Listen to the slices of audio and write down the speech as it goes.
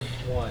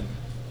one.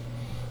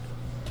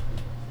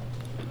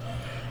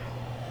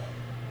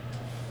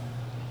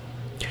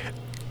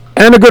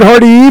 And a good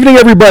hearty evening,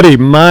 everybody.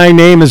 My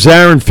name is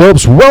Aaron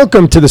Phillips.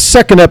 Welcome to the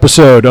second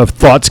episode of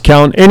Thoughts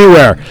Count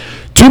Anywhere.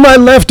 To my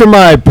left are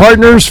my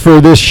partners for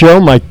this show,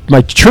 my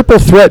triple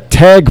threat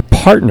tag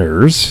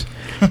partners.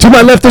 To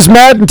my left is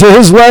Matt, and to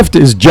his left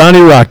is Johnny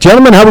Rock.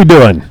 Gentlemen, how we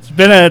doing?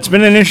 It's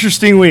been an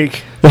interesting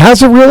week.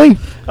 Has it really?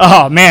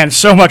 Oh, man,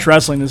 so much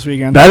wrestling this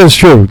weekend. That is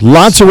true.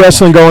 Lots of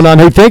wrestling going on.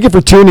 Hey, thank you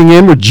for tuning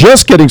in. We're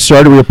just getting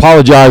started. We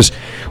apologize.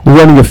 We're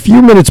running a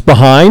few minutes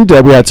behind.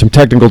 We had some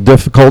technical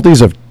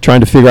difficulties of trying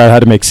to figure out how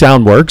to make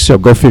sound work, so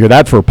go figure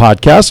that for a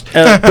podcast.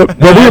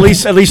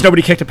 At least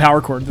nobody kicked a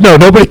power cord. No,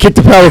 nobody kicked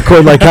the power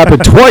cord like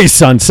happened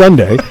twice on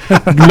Sunday,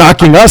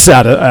 knocking us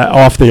out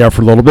off the air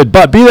for a little bit.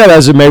 But be that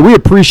as it may, we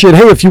appreciate.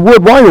 Hey, if you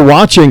would, while you're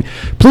watching,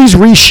 please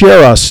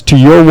reshare us to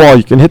your wall.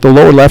 You can hit the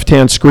lower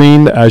left-hand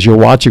screen as you're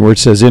watching where it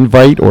says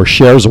invite or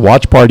share as a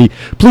watch party.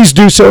 Please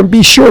do so, and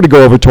be sure to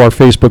go over to our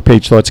Facebook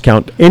page, Thoughts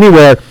Count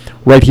Anywhere,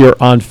 right here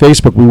on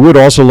Facebook. We would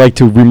also like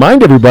to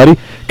remind everybody,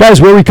 guys,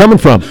 where are we coming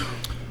from?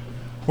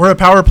 We're at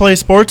Power Play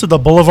Sports at the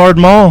Boulevard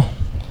Mall.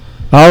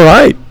 All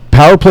right.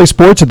 Power Play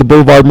Sports at the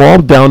Boulevard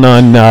Mall down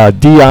on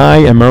DI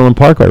and Maryland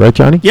Parkway, right,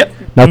 Johnny? Yep.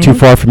 Not too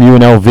far from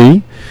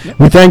UNLV. Yep.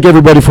 We thank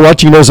everybody for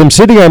watching. As I'm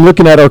sitting, I'm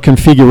looking at our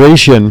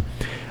configuration.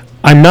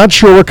 I'm not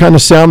sure what kind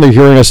of sound they're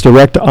hearing us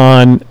direct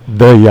on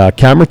the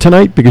camera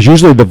tonight, because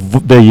usually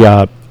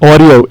the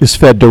audio is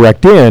fed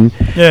direct in,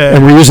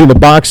 and we're using the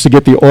box to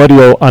get the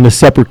audio on a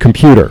separate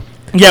computer.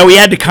 Yeah, we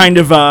had to kind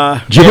of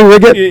jiggle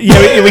rig it.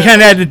 Yeah, we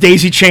kind of had to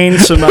daisy chain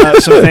some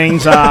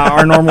things.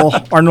 Our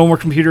normal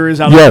computer is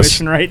out of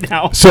commission right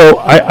now. So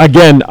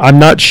I'm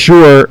not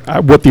sure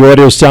what the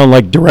audio sound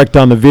like direct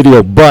on the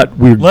video, but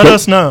let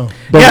us know.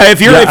 Yeah,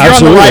 if you're on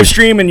the live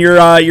stream and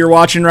you're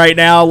watching right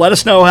now, let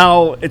us know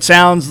how it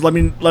sounds.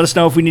 Let us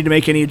know if we need to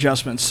make any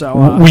adjustments.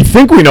 So we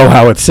think we know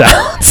how it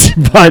sounds,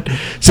 but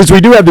since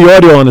we do have the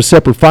audio on a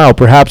separate file,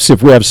 perhaps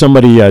if we have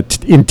somebody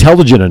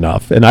intelligent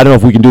enough, and I don't know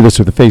if we can do this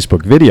with a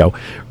Facebook video,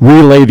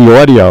 relay the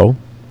audio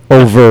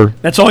over.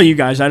 That's all you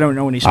guys. I don't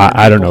know any.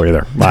 I don't know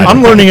either.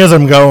 I'm learning as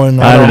I'm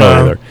going. I don't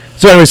know either.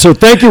 So anyway,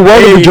 thank you.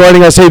 Welcome for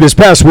joining us. Hey, this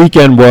past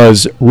weekend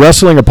was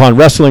wrestling upon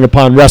wrestling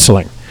upon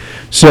wrestling.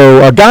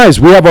 So, guys,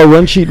 we have our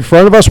run sheet in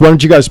front of us. Why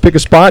don't you guys pick a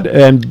spot,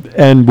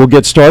 and we'll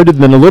get started.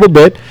 And then a little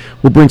bit,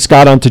 we'll bring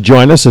Scott on to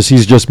join us as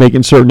he's just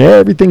making certain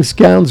everything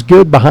sounds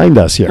good behind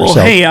us here. Well,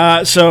 we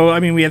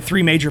had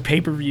three major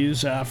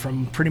pay-per-views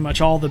from pretty much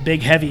all the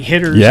big heavy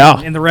hitters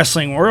in the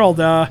wrestling world.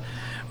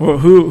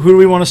 Who do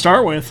we want to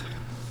start with?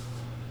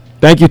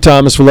 Thank you,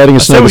 Thomas, for letting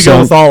us know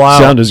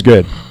sound is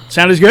good.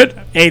 Sound is good?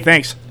 Hey,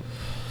 thanks.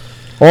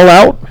 All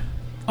out?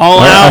 All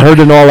out. I heard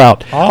an all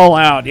out. All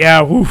out,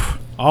 yeah. Oof.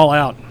 All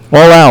out.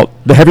 All out.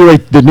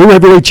 The new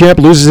heavyweight champ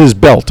loses his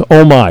belt.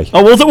 Oh my!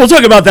 Oh, we'll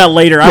talk about that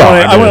later. I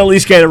want to at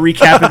least get a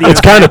recap of the. It's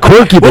kind of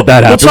quirky that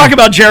happened. We'll talk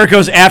about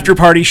Jericho's after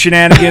party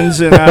shenanigans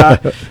and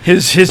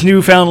his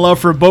newfound love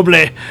for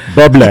Bublé.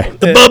 The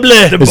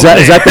Bublé. Is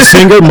that the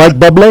singer Mike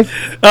Bublé?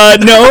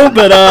 No,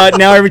 but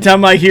now every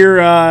time I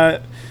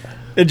hear.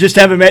 Just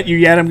haven't met you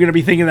yet. I'm going to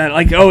be thinking that,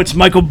 it's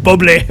Michael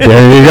Bublé.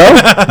 There you go.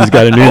 He's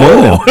got a new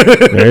name now.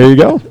 There you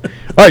go. All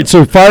right,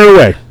 so fire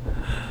away.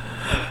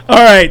 All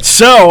right,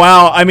 so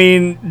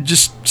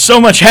just so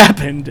much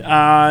happened.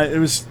 It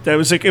was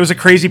a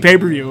crazy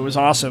pay-per-view. It was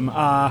awesome. We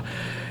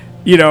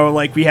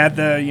had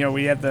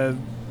the.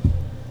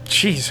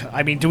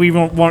 Jeez, do we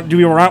want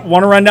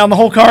to run down the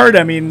whole card?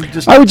 I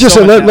would just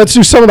say let's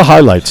do some of the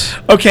highlights.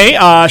 Okay,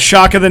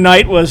 shock of the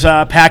night was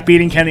Pac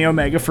beating Kenny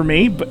Omega for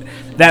me, but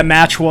that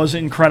match was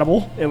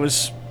incredible. It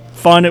was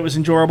fun. It was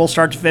enjoyable,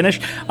 start to finish.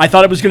 I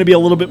thought it was going to be a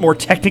little bit more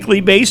technically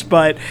based,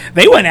 but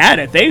they went at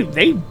it. They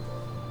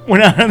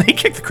went out and they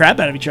kicked the crap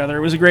out of each other.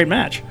 It was a great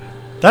match.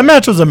 That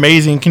match was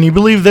amazing. Can you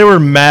believe they were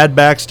mad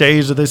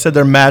backstage that they said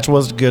their match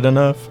wasn't good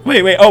enough?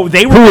 Wait. Oh,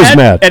 they were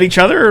mad at each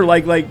other? Or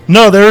like?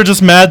 No, they were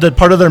just mad that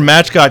part of their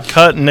match got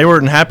cut and they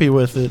weren't happy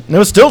with it. And it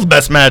was still the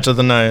best match of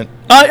the night.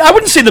 I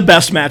wouldn't say the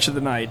best match of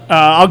the night.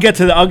 I'll get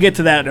to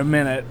that in a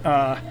minute.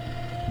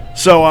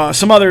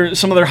 Some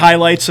other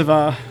highlights of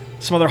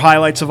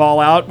All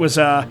Out was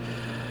there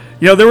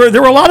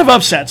were a lot of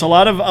upsets. A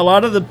lot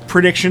of the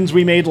predictions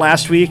we made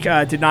last week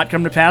did not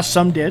come to pass.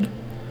 Some did.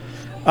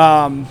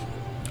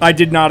 I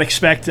did not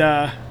expect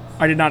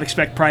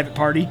Private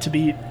Party to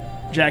beat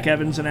Jack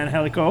Evans and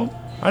Angelico.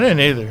 I didn't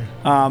either.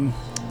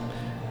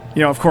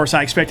 Of course,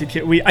 I expected.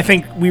 I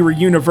think we were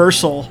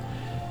Universal.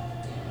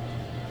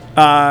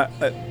 I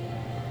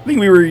think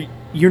we were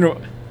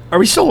Are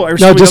we still?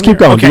 No, just keep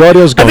going. Okay. The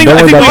audio's going. I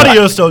think the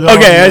audio's still going.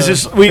 Okay, it's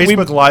just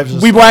Facebook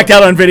Live. We blacked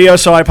out on video,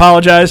 so I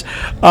apologize.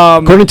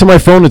 According to my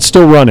phone, it's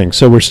still running,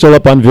 so we're still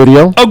up on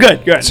video. Oh,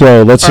 good.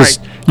 So let's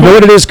just. You know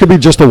what it is? Could be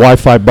just the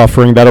Wi-Fi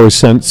buffering. That always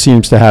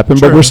seems to happen.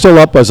 Sure. But we're still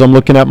up as I'm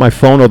looking at my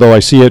phone, although I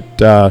see it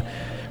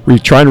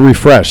trying to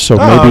refresh. So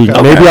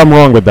maybe I'm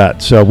wrong with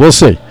that. So we'll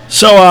see.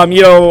 So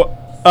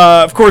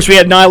of course, we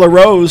had Nyla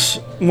Rose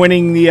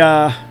winning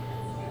the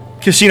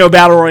Casino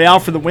Battle Royale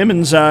for the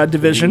women's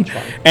division,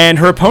 and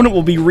her opponent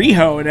will be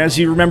Riho. And as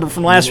you remember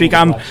from last week,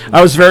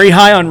 I was very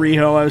high on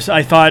Riho.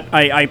 I thought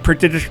I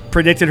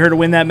predicted her to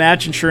win that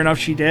match, and sure enough,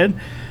 she did.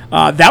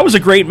 That was a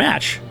great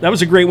match. That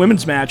was a great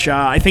women's match.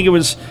 I think it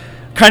was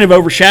kind of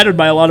overshadowed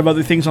by a lot of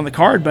other things on the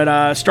card,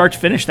 but start to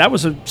finish, that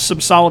was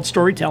some solid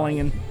storytelling.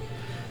 And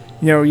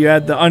you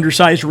had the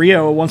undersized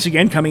Riho once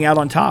again coming out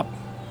on top.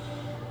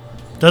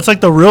 That's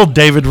like the real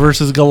David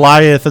versus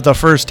Goliath at the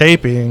first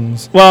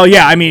tapings. Well,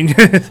 yeah, I mean,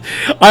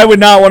 I would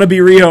not want to be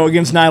Riho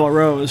against Nyla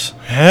Rose.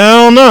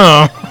 Hell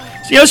no.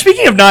 So,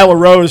 speaking of Nyla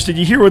Rose, did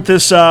you hear what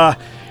this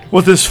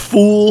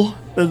fool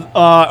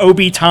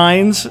Obi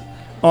Tynes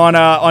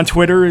on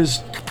Twitter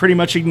is pretty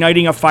much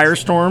igniting a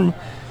firestorm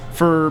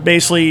for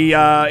basically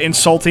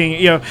insulting?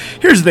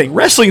 Here's the thing: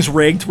 wrestling's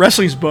rigged,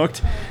 wrestling's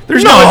booked.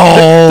 There's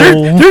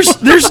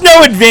there's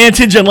no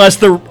advantage unless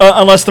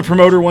the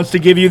promoter wants to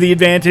give you the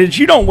advantage.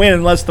 You don't win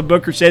unless the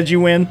booker says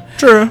you win.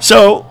 True.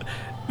 So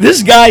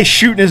this guy's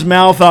shooting his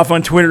mouth off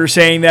on Twitter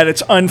saying that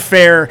it's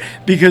unfair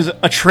because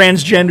a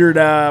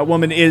transgendered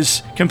woman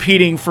is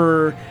competing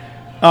for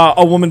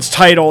a woman's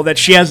title, that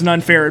she has an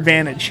unfair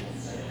advantage.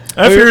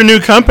 If you're a new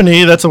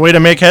company, that's a way to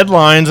make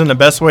headlines, and the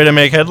best way to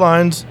make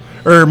headlines,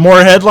 or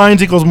more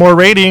headlines equals more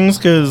ratings,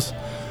 because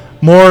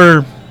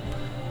more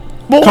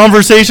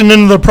conversation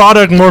into the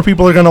product, more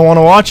people are going to want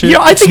to watch it.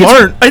 I think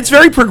smart. It's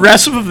very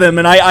progressive of them,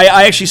 and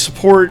I actually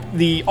support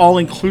the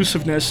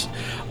all-inclusiveness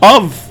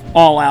of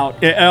All Out,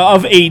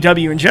 of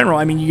AEW in general.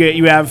 I mean,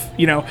 you have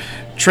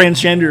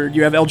transgendered,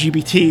 you have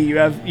LGBT, you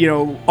have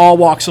all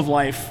walks of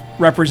life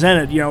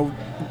represented.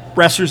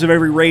 Wrestlers of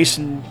every race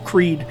and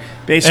creed,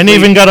 basically. And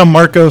even got a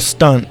Marco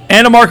stunt.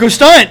 And a Marco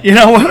stunt,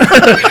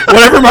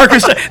 whatever Marco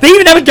stunt. They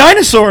even have a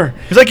dinosaur.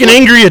 He's like an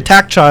angry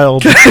attack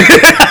child. Did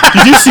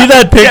you see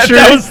that picture?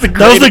 Yeah,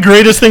 that was the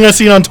greatest thing I've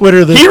seen on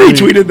Twitter this week.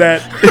 He retweeted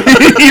that.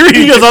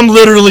 Because I'm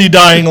literally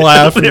dying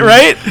laughing.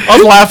 Right? I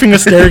was laughing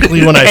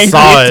hysterically when I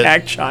saw it.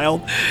 Attack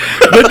child.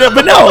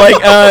 But no,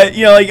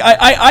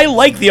 I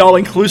like the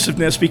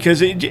all-inclusiveness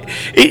because it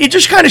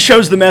just kind of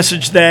shows the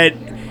message that,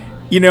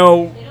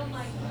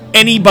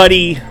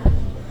 anybody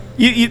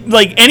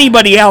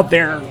out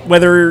there,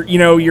 whether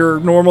you're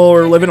normal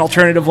or live an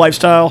alternative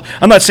lifestyle.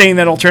 I'm not saying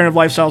that alternative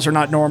lifestyles are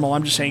not normal.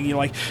 I'm just saying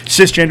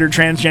cisgendered,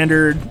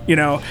 transgendered,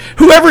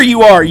 whoever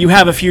you are, you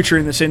have a future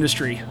in this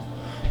industry.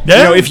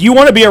 Yeah. If you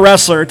want to be a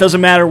wrestler, it doesn't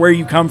matter where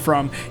you come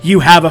from. You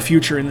have a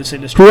future in this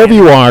industry. Whoever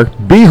you are,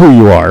 be who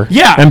you are.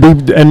 Yeah.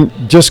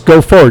 And just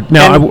go forward.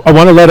 Now, I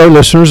want to let our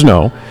listeners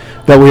know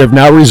that we have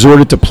now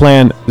resorted to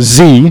Plan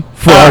Z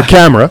for our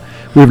camera.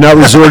 We've now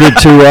resorted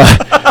to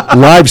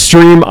live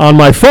stream on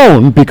my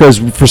phone because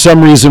for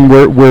some reason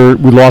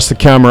we lost the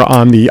camera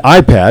on the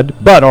iPad,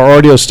 but our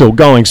audio is still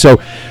going. So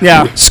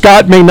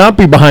Scott may not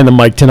be behind the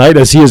mic tonight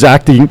as he is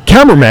acting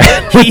cameraman.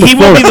 He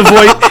will be the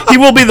voice. He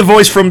will be the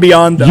voice from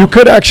beyond. Though. You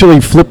could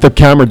actually flip the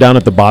camera down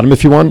at the bottom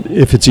if you want,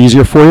 if it's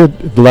easier for you.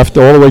 Left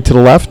all the way to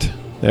the left.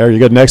 There you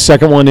go. Next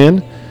second one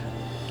in.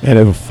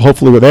 And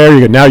hopefully there you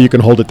go. Now you can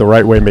hold it the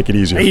right way and make it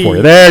easier for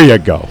you. There you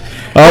go.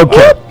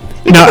 Okay.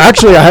 Now,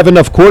 actually, I have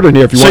enough cord in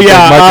here if you want the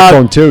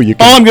microphone, too. You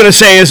can. All I'm going to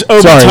say is,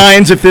 Obi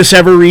Tynes, if this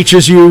ever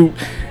reaches you,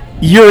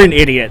 you're an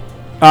idiot.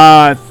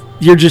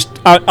 You're just,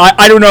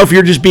 I don't know if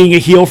you're just being a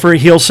heel for a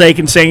heel's sake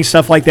and saying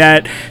stuff like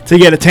that to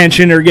get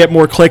attention or get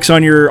more clicks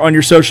on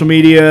your social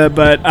media,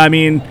 but, I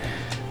mean,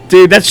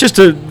 dude,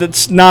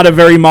 that's not a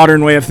very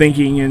modern way of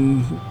thinking,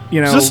 and,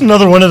 Is this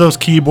another one of those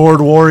keyboard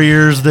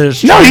warriors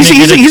that's... No,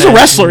 he's a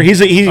wrestler. He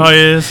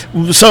is?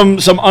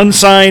 Some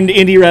unsigned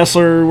indie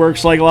wrestler,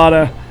 works like a lot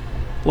of...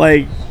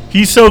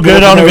 he's so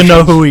good, I don't even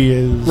know who he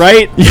is.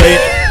 Right?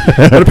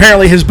 But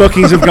apparently his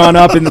bookings have gone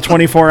up in the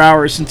 24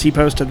 hours since he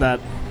posted that.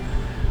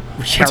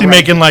 What's he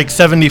making,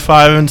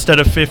 75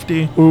 instead of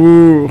 50?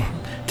 Ooh.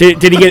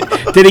 Did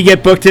he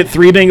get booked at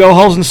 3 bingo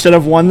halls instead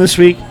of 1 this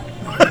week?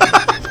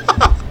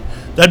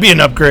 That'd be an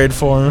upgrade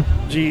for him.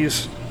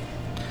 Jeez.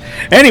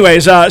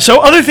 Anyways, so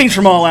other things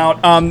from All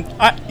Out.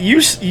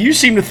 You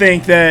seem to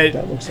think that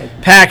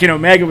Pac and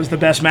Omega was the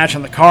best match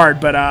on the card,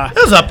 but it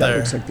was up there.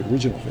 Looks like the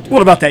original video.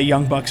 What about that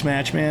Young Bucks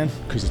match, man?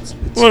 It's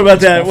what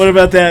about that? What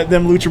about that?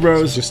 Them Lucha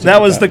Bros.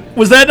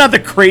 Was that not the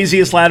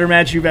craziest ladder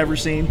match you've ever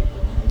seen?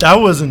 That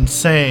was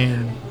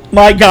insane.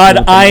 My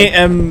God, I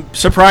am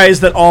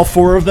surprised that all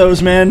 4 of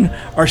those men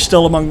are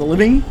still among the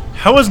living.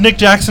 How is Nick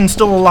Jackson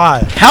still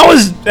alive? How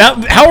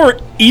are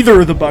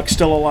either of the Bucks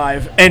still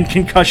alive and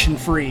concussion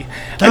free?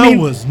 That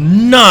was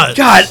nuts.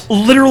 God,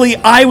 literally,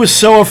 I was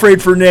so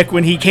afraid for Nick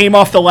when he came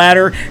off the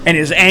ladder and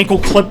his ankle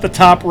clipped the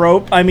top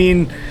rope. I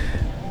mean,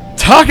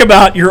 talk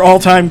about your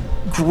all-time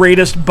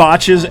greatest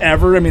botches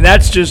ever. I mean,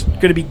 that's just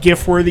going to be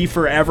gift worthy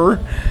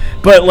forever.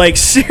 But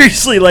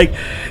seriously,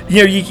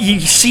 you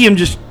see him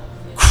just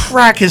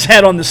crack his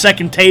head on the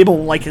second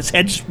table, and his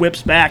head just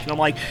whips back, and I'm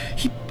like,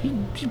 he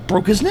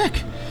broke his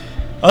neck.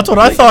 That's what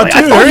I thought too.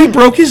 I thought he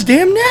broke his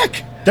damn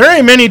neck. There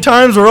ain't many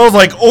times where I was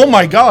like, oh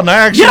my God, and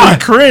I actually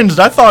cringed.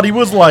 I thought he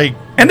was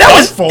and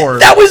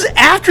that was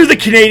after the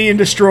Canadian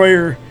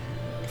Destroyer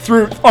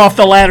threw off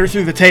the ladder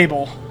through the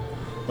table.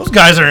 Those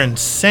guys are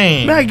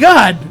insane. My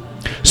God.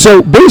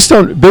 So based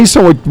on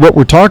what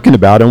we're talking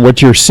about and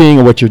what you're seeing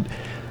and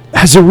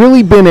has there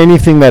really been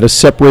anything that has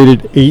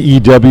separated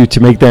AEW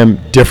to make them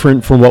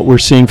different from what we're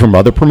seeing from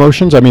other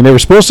promotions? I mean, they were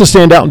supposed to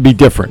stand out and be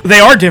different. They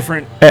are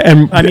different.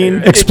 And I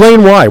mean,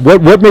 explain why.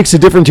 What makes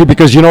it different to you?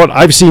 Because you know what?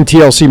 I've seen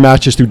TLC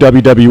matches through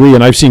WWE,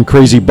 and I've seen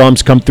crazy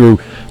bumps come through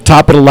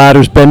top of the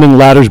ladders, bending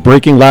ladders,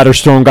 breaking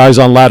ladders, throwing guys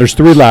on ladders,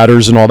 3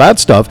 ladders, and all that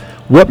stuff.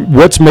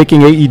 What's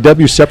making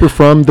AEW separate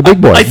from the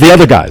big boys, the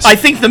other guys? I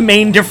think the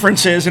main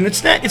difference is, and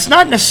it's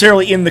not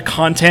necessarily in the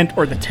content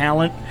or the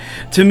talent.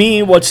 To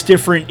me, what's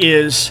different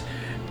is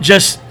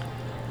just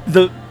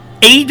the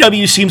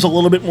AEW seems a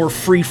little bit more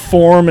free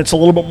form. It's a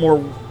little bit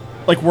more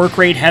like work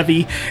rate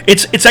heavy.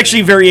 It's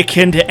actually very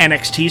akin to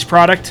NXT's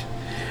product.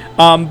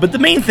 But the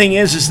main thing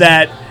is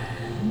that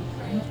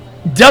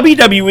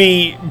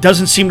WWE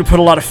doesn't seem to put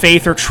a lot of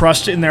faith or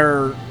trust in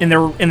their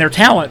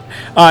talent,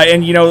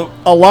 and you know,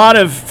 a lot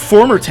of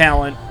former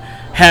talent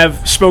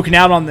have spoken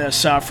out on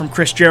this, from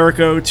Chris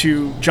Jericho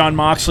to Jon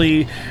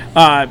Moxley,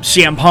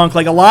 CM Punk.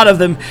 Like, a lot of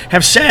them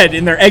have said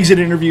in their exit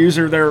interviews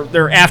or their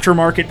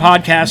aftermarket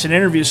podcasts and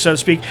interviews, so to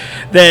speak,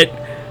 that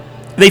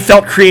they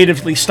felt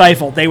creatively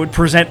stifled. They would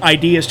present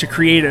ideas to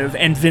creative,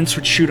 and Vince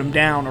would shoot them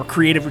down, or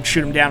creative would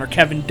shoot them down, or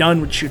Kevin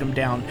Dunn would shoot them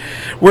down.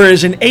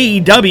 Whereas in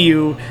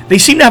AEW, they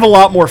seem to have a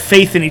lot more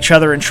faith in each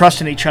other and trust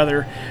in each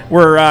other.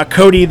 Where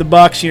Cody, the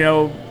Bucks, you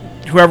know,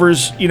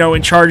 whoever's, you know,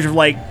 in charge of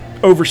like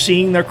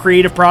overseeing their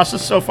creative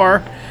process so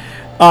far,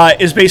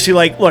 is basically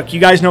like, look, you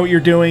guys know what you're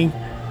doing.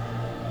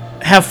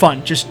 Have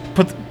fun. Just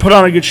put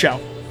on a good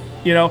show,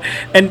 you know.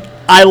 And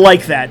I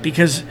like that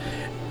because.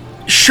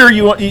 Sure,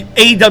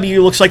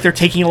 AEW looks like they're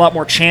taking a lot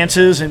more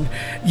chances, and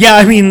yeah,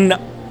 I mean,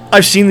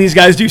 I've seen these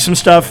guys do some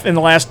stuff in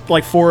the last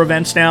like 4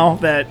 events now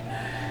that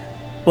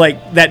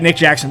Nick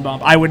Jackson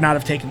bump. I would not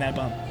have taken that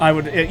bump. I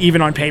would,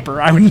 even on paper,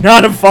 I would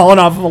not have fallen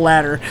off of a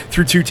ladder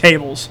through 2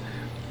 tables,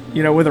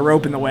 you know, with a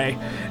rope in the way.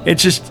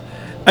 It's just,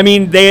 I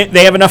mean, they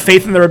have enough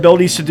faith in their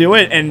abilities to do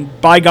it, and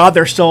by God,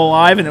 they're still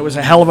alive, and it was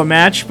a hell of a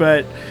match,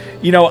 but.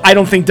 You know, I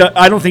don't think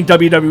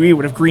WWE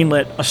would have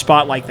greenlit a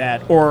spot like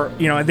that, or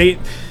you know,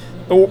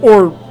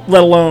 or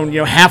let alone, you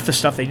know, half the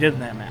stuff they did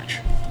in that match.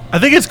 I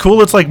think it's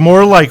cool. It's like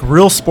more like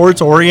real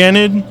sports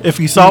oriented.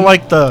 If you saw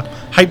like the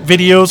hype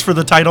videos for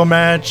the title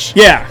match,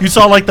 yeah, you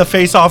saw like the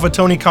face off of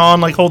Tony Khan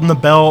like holding the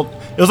belt.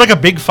 It was like a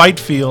big fight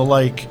feel.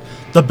 Like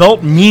the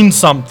belt means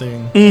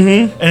something,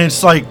 and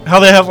it's like how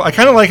they have. I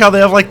kind of like how they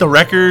have like the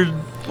record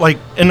like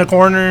in the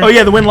corner. Oh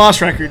yeah, the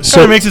win-loss record.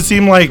 So it makes it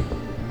seem like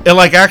it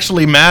like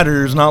actually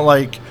matters, not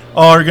like,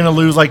 oh, you're gonna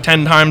lose like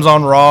 10 times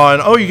on Raw,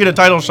 and oh, you get a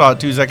title shot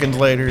 2 seconds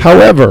later.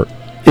 However,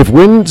 if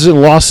wins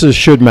and losses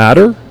should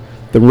matter,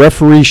 the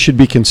referee should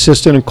be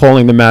consistent in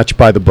calling the match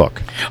by the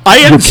book.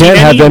 You can't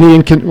have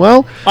any.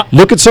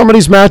 Look at some of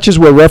these matches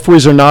where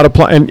referees are not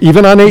applying, and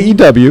even on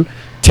AEW,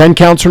 10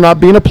 counts are not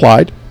being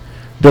applied.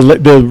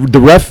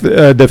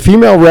 The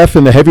female ref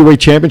in the heavyweight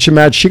championship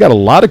match, she got a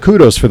lot of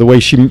kudos for the way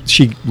she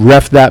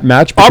reffed that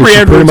match. Aubrey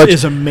Edwards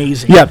is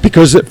amazing. Yeah,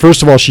 because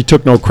first of all, she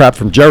took no crap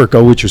from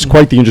Jericho, which was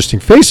quite the interesting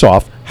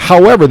face-off.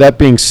 However, that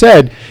being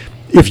said,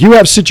 if you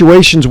have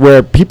situations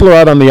where people are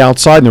out on the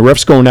outside and the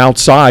ref's going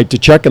outside to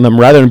check on them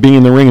rather than being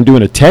in the ring and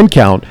doing a 10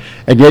 count,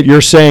 and yet you're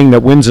saying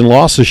that wins and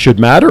losses should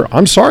matter,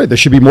 I'm sorry. There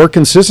should be more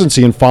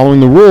consistency in following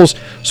the rules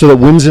so that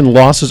wins and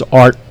losses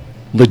are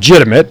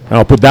legitimate, and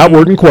I'll put that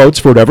word in quotes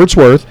for whatever it's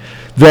worth.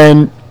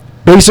 Then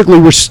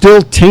basically we're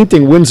still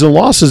tainting wins and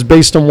losses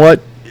based on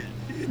what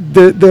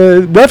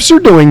the refs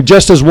are doing,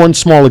 just as one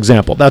small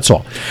example. That's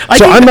all.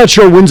 I'm not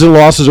sure wins and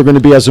losses are going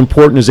to be as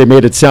important as they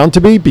made it sound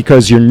to be,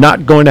 because you're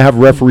not going to have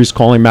referees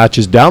calling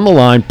matches down the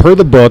line per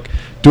the book,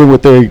 doing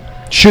what they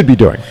should be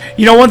doing.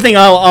 You know, one thing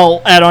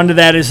I'll add on to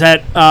that is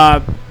that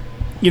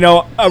you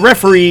know, a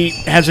referee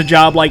has a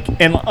job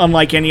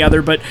unlike any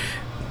other, but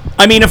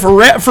I mean, if a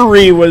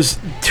referee was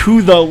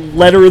to the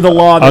letter of the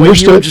law, the way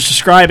you were just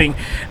describing,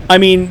 I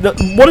mean,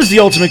 what is the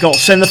ultimate goal?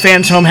 Send the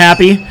fans home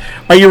happy?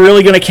 Are you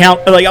really going to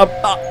count? Like,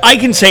 I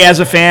can say as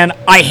a fan,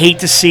 I hate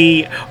to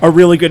see a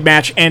really good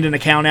match end in a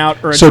count out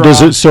or a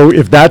draw. So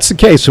if that's the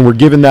case, and we're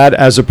given that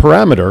as a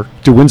parameter,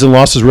 do wins and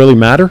losses really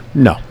matter?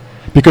 No.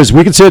 Because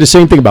we can say the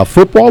same thing about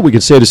football. We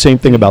can say the same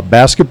thing about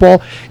basketball.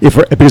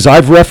 Because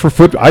I've ref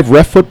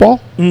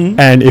football,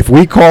 and if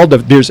we called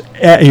there's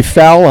a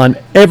foul on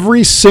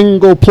every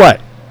single play,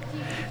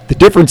 the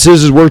difference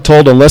is we're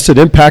told unless it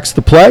impacts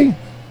the play,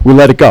 we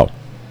let it go.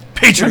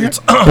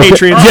 Patriots.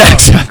 Patriots. Yeah,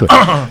 exactly.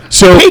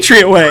 So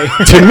Patriot way.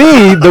 To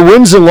me, the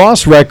wins and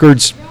loss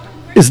records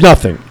is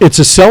nothing. It's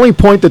a selling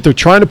point that they're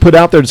trying to put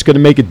out there that's going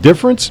to make a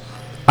difference.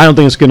 I don't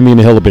think it's going to mean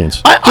a hill of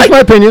beans. Just my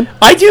opinion.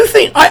 I do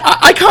think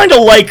I kind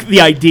of like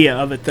the idea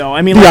of it, though.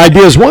 I mean, the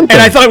idea is one thing,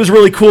 and I thought it was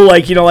really cool,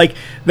 like, you know, like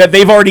that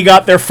they've already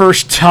got their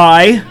first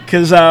tie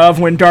because of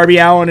when Darby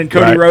Allin and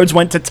Cody Rhodes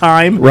went to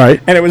time,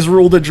 right? And it was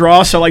ruled a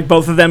draw, so like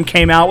both of them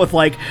came out with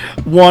like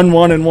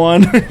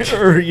 1-1-1,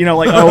 or you know,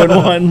 like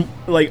 0-1,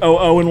 like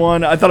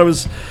 0-1. I thought it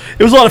was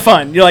a lot of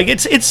fun. You're like,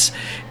 it's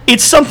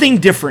something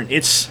different.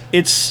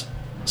 It's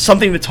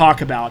something to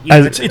talk about. You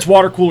know, it's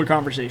water cooler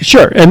conversation.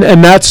 Sure,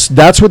 and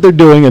that's what they're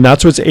doing, and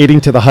that's what's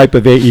aiding to the hype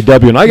of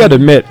AEW. And I got to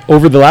admit,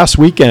 over the last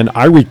weekend,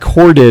 I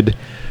recorded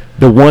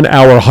the 1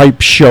 hour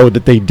hype show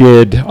that they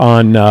did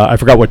on, I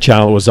forgot what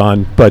channel it was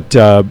on, but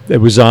it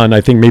was on,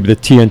 I think, maybe the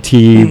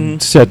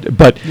TNT set.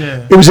 But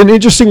it was an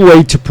interesting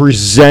way to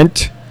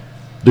present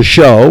the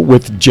show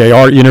with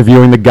JR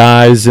interviewing the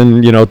guys,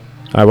 and, you know,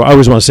 I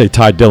always want to say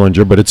Ty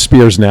Dillinger, but it's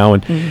Spears now.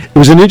 And it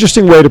was an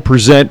interesting way to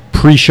present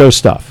pre-show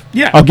stuff.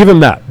 Yeah. I'll give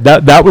him that.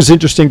 That was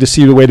interesting to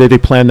see the way that they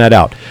planned that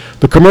out.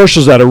 The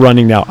commercials that are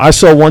running now. I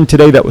saw one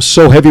today that was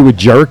so heavy with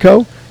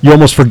Jericho, you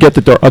almost forget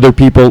that there are other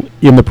people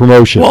in the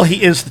promotion. Well,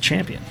 he is the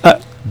champion.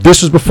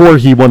 This was before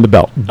he won the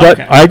belt. But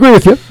Okay. I agree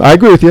with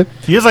you.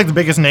 He is like the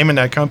biggest name in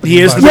that company.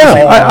 He is by the- far.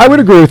 Yeah, I would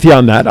agree with you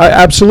on that.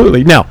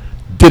 Absolutely. Now,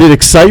 did it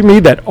excite me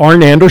that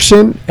Arn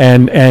Anderson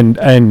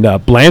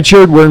and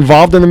Blanchard were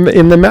involved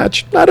in the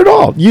match? Not at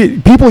all.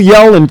 People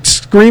yell and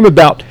scream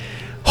about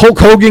Hulk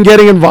Hogan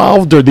getting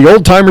involved or the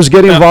old timers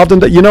getting involved in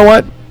that. You know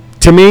what?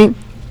 To me,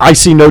 I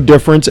see no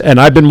difference, and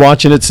I've been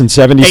watching it since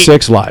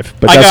 '76 live.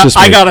 But that's just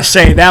me. I gotta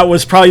say that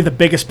was probably the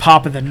biggest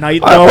pop of the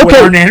night, though, when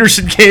okay. Arn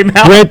Anderson came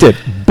out. Granted,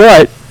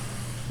 but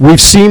we've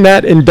seen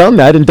that and done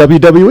that in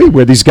WWE,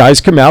 where these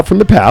guys come out from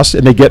the past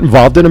and they get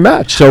involved in a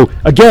match. So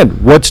again,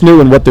 what's new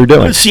and what they're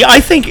doing? See,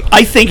 I think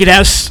it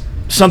has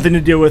something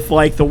to do with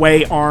like the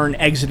way Arn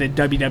exited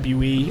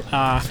WWE.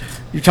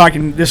 You're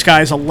talking, this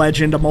guy's a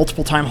legend, a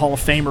multiple-time Hall of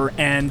Famer,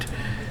 and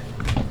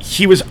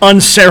he was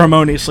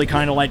unceremoniously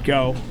kind of let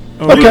go.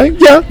 Okay,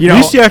 yeah. You At know,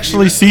 least you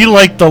actually see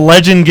like the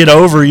legend get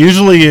over.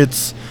 Usually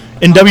it's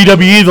in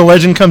WWE the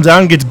legend comes out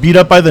and gets beat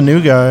up by the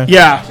new guy.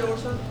 yeah.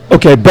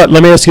 Okay, but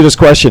let me ask you this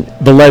question.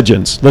 The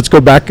legends. Let's go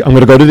back. I'm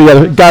going to go to the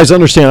other. Guys,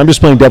 understand, I'm just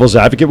playing devil's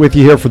advocate with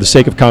you here for the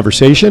sake of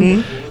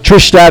conversation.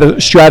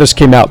 Trish Stratus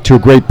came out to a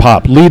great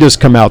pop. Lita's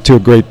come out to a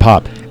great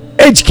pop.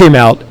 Edge came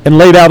out and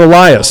laid out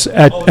Elias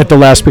at the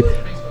last week.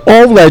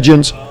 All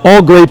legends,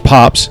 all great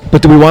pops,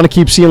 but do we want to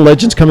keep seeing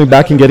legends coming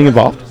back and getting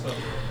involved?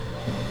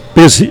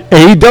 Because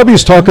AEW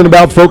is talking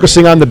about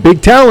focusing on the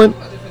big talent.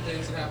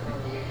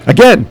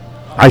 Again,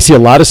 I see a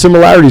lot of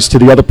similarities to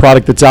the other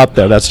product that's out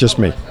there. That's just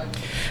me.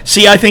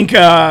 See, I think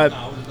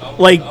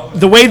like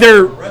the way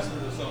they're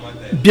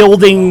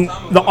building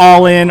the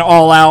all-in,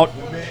 all-out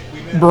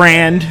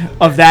brand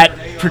of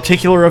that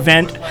particular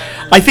event,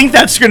 I think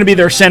that's going to be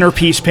their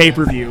centerpiece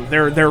pay-per-view,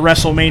 their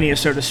WrestleMania,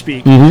 so to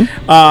speak.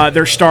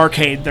 Their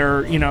Starrcade,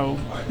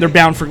 their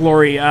Bound for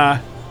Glory,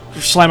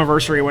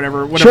 Slammiversary, or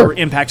whatever Sure.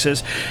 Impact's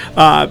is.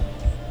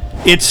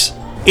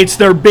 It's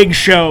their big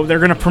show. They're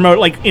going to promote,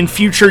 like, in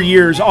future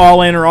years,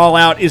 All In or All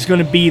Out is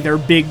going to be their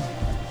big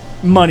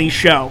money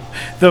show,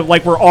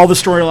 where all the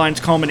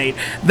storylines culminate.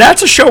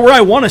 That's a show where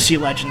I want to see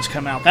legends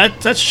come out.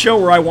 That's a show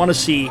where I want to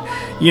see,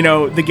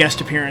 the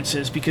guest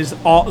appearances, because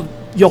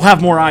you'll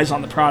have more eyes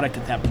on the product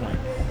at that point.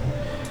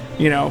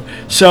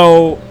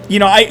 So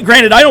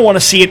granted, I don't want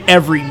to see it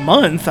every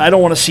month. I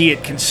don't want to see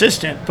it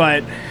consistent,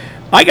 but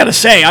I gotta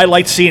say, I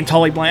liked seeing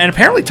Tully Blanchard, and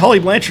apparently Tully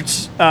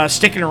Blanchard's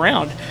sticking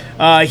around.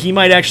 He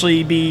might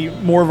actually be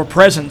more of a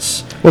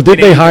presence. Well, did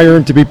in they AEW. hire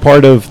him to be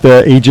part of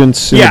the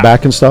agents in the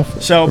back and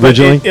stuff? So, but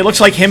originally, it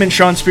looks like him and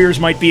Sean Spears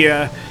might be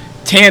a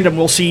tandem.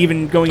 We'll see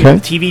even going into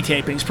TV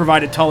tapings,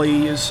 provided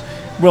Tully is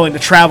willing to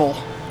travel.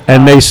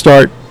 and they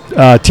start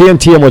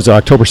TNT was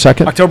October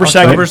 2nd. October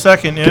 2nd. October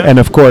 2nd, yeah. And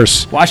of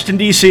course, Washington,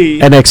 D.C.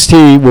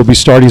 NXT will be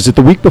starting. Is it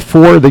the week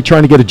before? Are they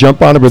trying to get a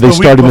jump on it, or they the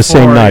week starting the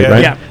same before, night, yeah.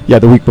 right? Yeah. Yeah,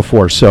 the week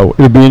before. So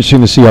it'll be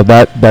interesting to see how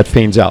that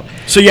fades out.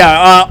 So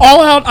yeah,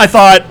 All Out I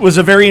thought was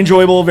a very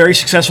enjoyable, very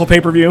successful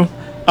pay-per-view.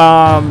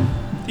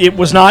 It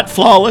was not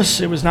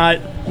flawless. It was not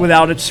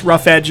without its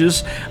rough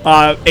edges.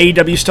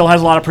 AEW still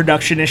has a lot of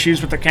production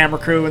issues with their camera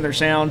crew and their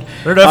sound.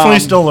 They're definitely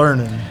still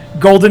learning.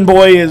 Golden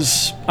Boy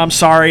is, I'm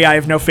sorry, I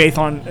have no faith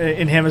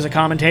in him as a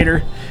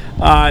commentator.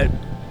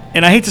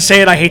 And I hate to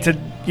say it, I hate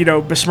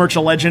to besmirch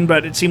a legend,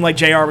 but it seemed like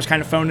JR was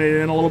kind of phoning it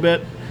in a little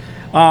bit.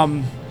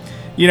 And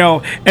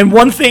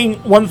one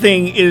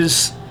thing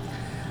is,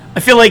 I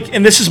feel like,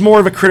 and this is more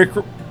of a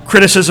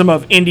criticism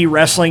of indie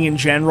wrestling in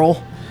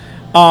general,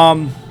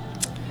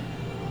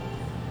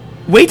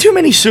 way too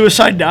many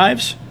suicide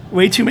dives,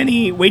 way too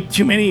many,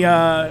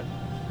 I'm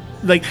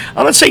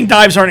not saying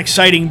dives aren't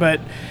exciting, but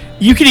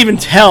you can even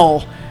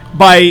tell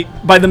by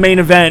the main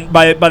event,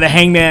 by the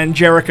Hangman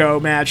Jericho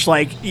match,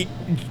 like,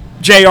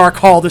 JR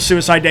called the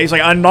suicide dive. He's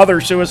like,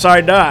 another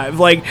suicide dive.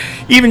 Like,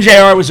 even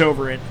JR was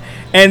over it.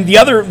 And the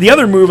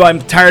other move I'm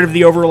tired of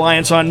the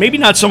over-reliance on, maybe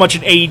not so much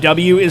in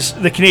AEW, is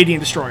the Canadian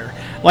Destroyer.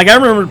 Like, I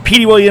remember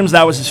Petey Williams,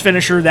 that was his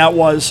finisher. That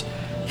was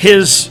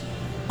his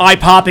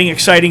eye-popping,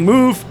 exciting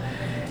move.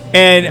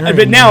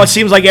 But now it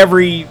seems like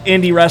every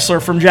indie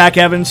wrestler, from Jack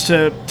Evans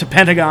to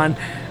Pentagon,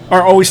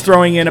 are always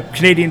throwing in a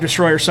Canadian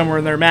Destroyer somewhere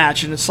in their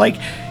match. And it's like,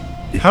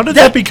 How did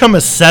that become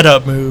a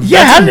setup move? yeah,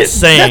 That's how did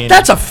insane.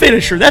 that's a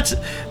finisher. That's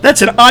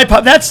an eye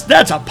pop.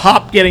 That's a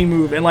pop getting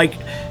move. And like,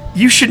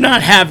 you should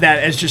not have that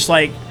as just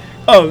like,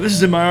 oh, this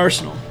is in my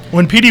arsenal.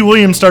 When Petey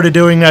Williams started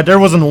doing that, there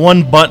wasn't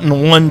one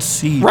button, one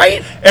seat.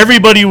 Right.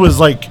 Everybody was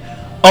like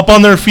up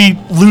on their feet,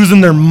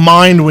 losing their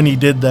mind when he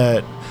did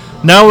that.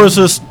 Now it was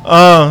just,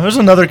 there's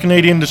another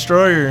Canadian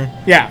destroyer.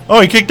 Yeah.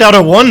 Oh, he kicked out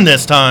at 1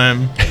 this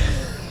time.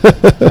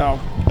 So.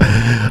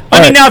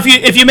 I mean, now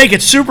if you make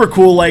it super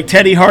cool, like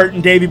Teddy Hart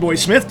and Davey Boy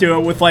Smith do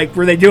it with like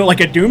where they do it like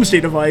a doomsday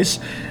device,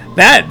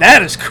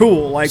 that is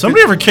cool. Like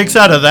somebody ever kicks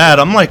out of that,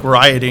 I'm like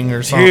rioting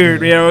or something.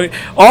 Dude, you know,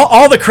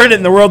 all the credit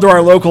in the world to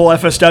our local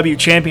FSW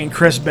champion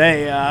Chris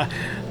Bay.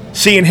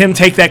 Seeing him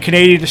take that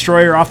Canadian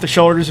destroyer off the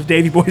shoulders of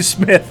Davey Boy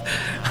Smith,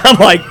 I'm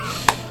like,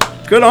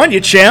 good on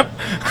you, champ.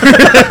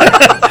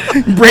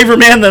 Braver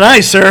man than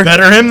I, sir.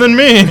 Better him than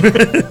me.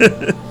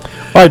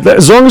 All right,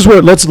 as long as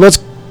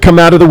let's come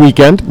out of the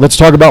weekend. Let's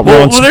talk about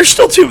Raw. Well, there's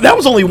still 2. That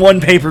was only 1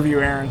 pay-per-view,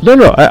 Aaron.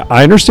 No,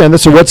 I understand that.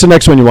 So what's the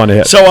next one you want to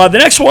hit? So the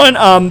next one,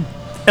 am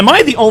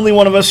I the only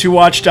one of us who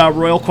watched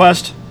Royal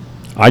Quest?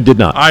 I did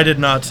not. I did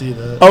not see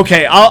that.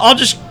 Okay, I'll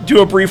just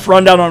do a brief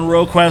rundown on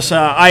Royal Quest.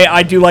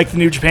 I do like the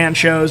New Japan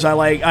shows.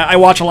 I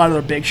watch a lot of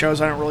their big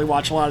shows. I don't really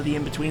watch a lot of the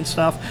in-between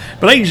stuff.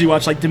 But I usually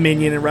watch like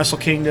Dominion and Wrestle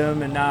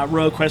Kingdom and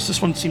Royal Quest.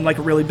 This one seemed like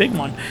a really big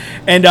one.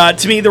 And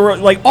to me, there were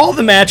like all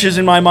the matches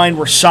in my mind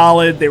were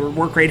solid. They were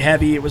work rate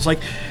heavy. It was like,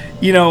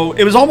 you know,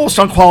 it was almost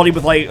on quality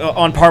with like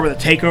on par with a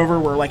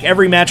TakeOver, where like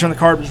every match on the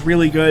card was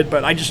really good.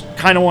 But I just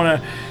kind of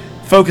want to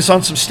focus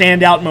on some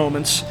standout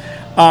moments.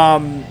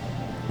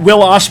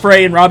 Will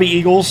Ospreay and Robbie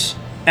Eagles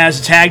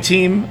as a tag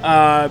team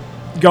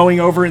going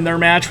over in their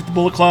match with the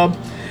Bullet Club.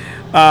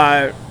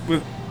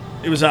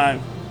 It was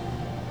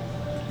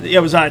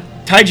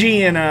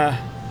Taiji and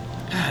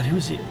God, who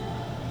was he?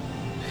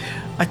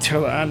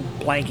 I'm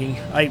blanking.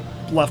 I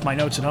left my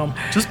notes at home.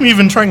 Just me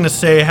even trying to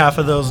say half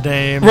of those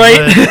names. Right.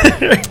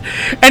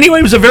 Anyway,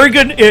 it was a very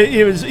good.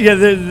 It was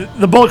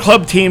the Bullet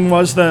Club team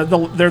was they're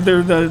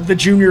the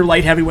junior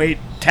light heavyweight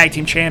tag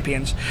team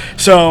champions.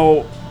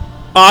 So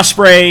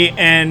Ospreay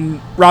and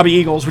Robbie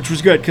Eagles, which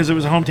was good because it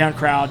was a hometown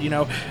crowd. You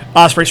know,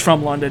 Ospreay's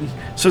from London,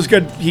 so it's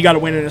good he got a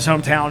win in his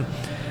hometown.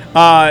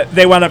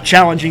 They wound up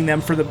challenging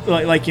them for the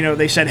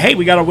they said, hey,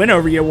 we got a win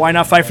over you. Why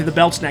not fight for the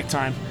belts next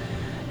time?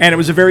 And it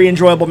was a very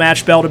enjoyable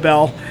match, bell to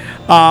bell.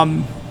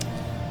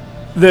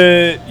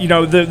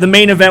 The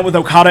main event with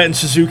Okada and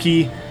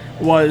Suzuki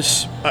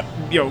was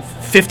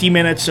 50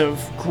 minutes of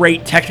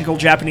great technical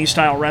Japanese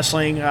style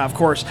wrestling. Of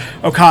course,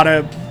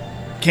 Okada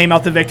came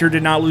out the victor,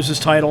 did not lose his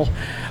title.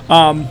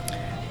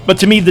 But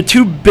to me, the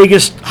 2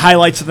 biggest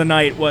highlights of the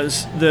night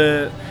was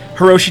the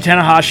Hiroshi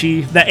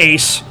Tanahashi, the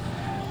ace,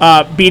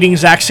 beating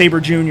Zack Sabre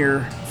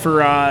Jr. for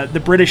the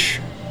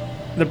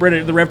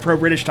Rev Pro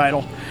British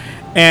title,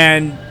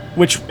 and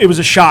which it was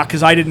a shock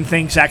because I didn't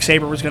think Zack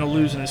Sabre was going to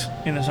lose in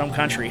his home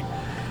country.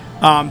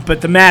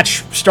 But the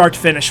match, start to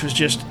finish, was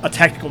just a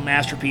technical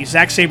masterpiece.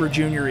 Zack Sabre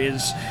Jr.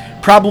 is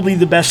probably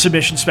the best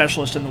submission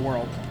specialist in the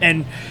world,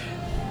 and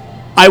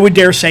I would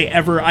dare say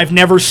ever. I've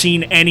never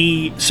seen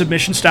any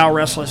submission-style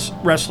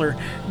wrestler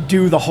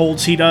do the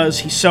holds he does.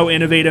 He's so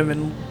innovative,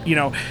 and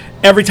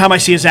every time I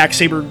see a Zack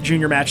Sabre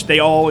Jr. match, they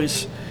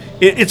always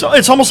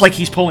it's almost like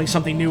he's pulling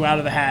something new out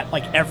of the hat,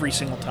 like every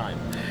single time.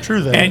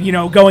 True that.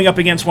 And going up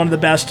against one of the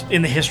best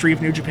in the history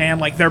of New Japan,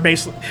 like they're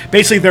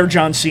basically they're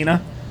John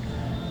Cena.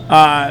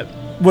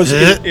 It was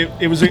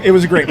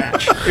a great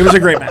match. It was a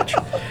great match,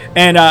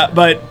 and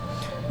but.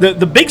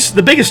 The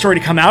biggest story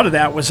to come out of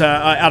that was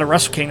out of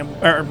Wrestle Kingdom,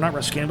 or not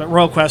Wrestle Kingdom, but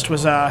Royal Quest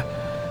was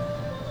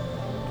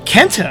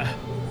Kenta.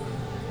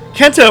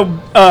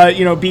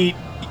 Kenta, beat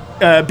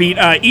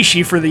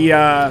Ishii for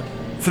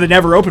the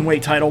Never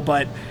Openweight title,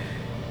 but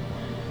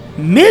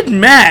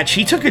mid-match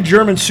he took a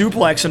German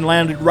suplex and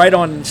landed right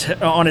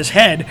on his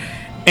head,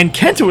 and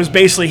Kenta was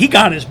basically, he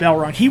got his bell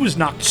rung. He was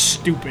knocked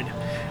stupid.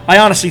 I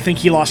honestly think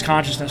he lost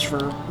consciousness for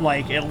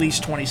like at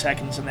least 20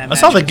 seconds in that match.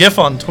 I saw the GIF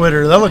on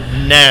Twitter. That looked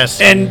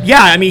nasty. And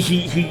yeah, I mean,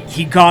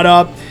 he got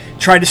up,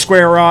 tried to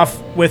square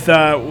off with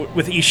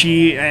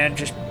Ishii, and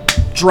just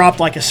dropped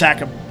like a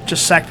sack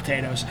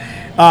potatoes.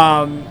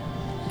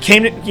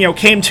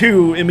 Came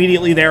to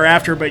immediately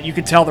thereafter, but you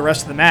could tell the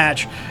rest of the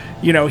match,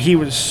 he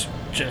was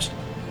just,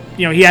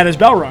 he had his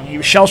bell rung. He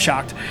was shell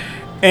shocked.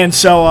 And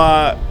so,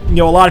 a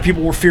lot of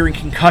people were fearing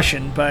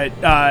concussion, but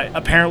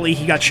apparently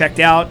he got checked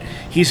out.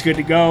 He's good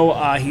to go.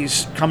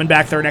 He's coming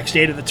back their next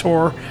day to the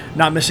tour,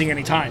 not missing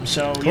any time.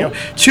 So, cool.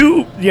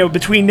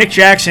 Between Nick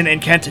Jackson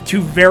and Kenta,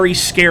 2 very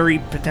scary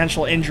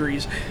potential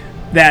injuries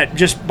that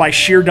just by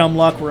sheer dumb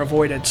luck were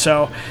avoided.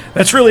 So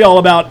that's really all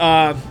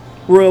about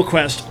Royal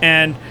Quest.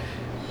 And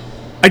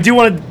I do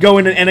want to go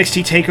into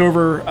NXT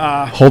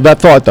TakeOver. Hold that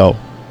thought, though,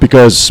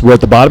 because we're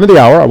at the bottom of the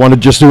hour. I want to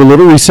just do a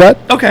little reset.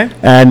 Okay.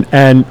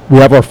 And we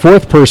have our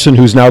 4th person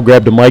who's now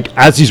grabbed a mic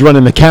as he's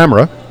running the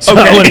camera. So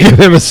I want to give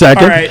him a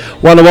second. All right.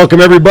 Want to welcome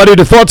everybody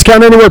to Thoughts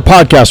Count Anywhere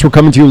podcast. We're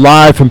coming to you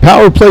live from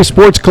Power Play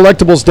Sports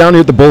Collectibles down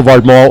here at the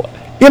Boulevard Mall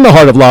in the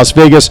heart of Las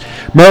Vegas.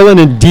 Maryland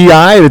and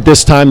DI at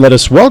this time, let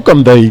us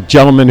welcome the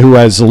gentleman who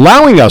is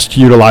allowing us to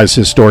utilize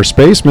his store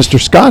space. Mr.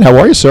 Scott, how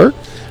are you, sir?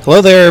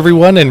 Hello there,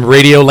 everyone in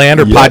Radio Land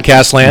or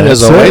Podcast Land,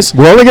 as always.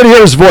 We're only going to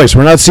hear his voice.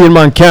 We're not seeing him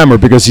on camera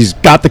because he's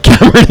got the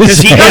camera in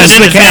his hand. He is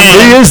the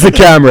camera. He is the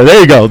camera.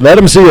 There you go. Let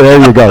him see it. There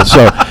you go.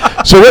 So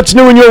So what's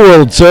new in your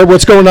world, sir?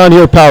 What's going on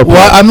here at Power Play?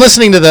 Well, I'm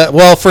listening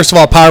to first of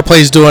all, Power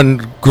Play's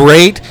doing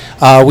great.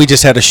 We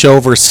just had a show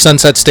over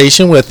Sunset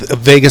Station with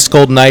Vegas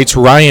Golden Knights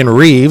Ryan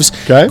Reeves.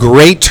 Okay.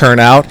 Great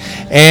turnout.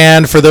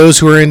 And for those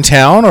who are in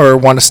town or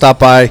want to stop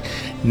by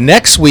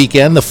next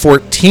weekend, the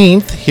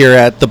 14th, here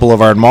at the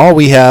Boulevard Mall,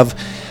 we have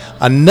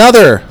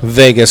another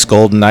Vegas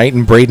Golden Knight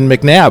and Braden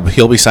McNabb.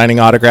 He'll be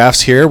signing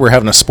autographs here. We're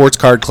having a sports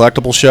card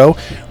collectible show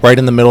right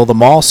in the middle of the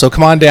mall. So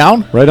come on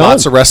down. Right on.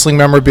 Lots of wrestling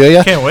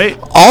memorabilia. Can't wait.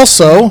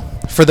 Also,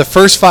 for the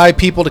first 5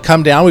 people to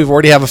come down, we've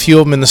already have a few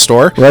of them in the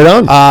store. Right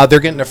on. They're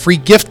getting a free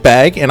gift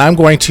bag, and I'm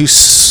going to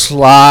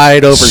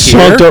slide over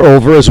Saunter here.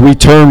 over as we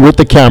turn with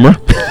the camera.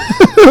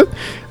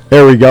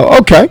 There we go.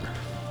 Okay.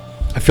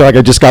 I feel like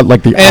I just got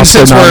like the And Oscar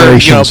since we're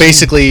nominations.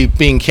 basically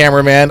being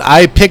cameraman,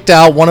 I picked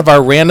out one of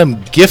our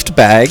random gift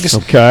bags.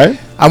 Okay.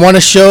 I want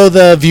to show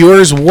the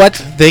viewers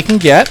what they can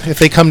get if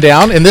they come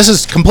down, and this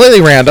is completely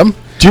random.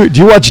 Do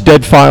you watch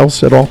Dead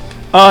Files at all?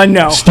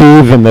 No.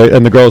 Steve and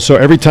the girls. So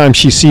every time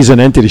she sees an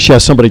entity, she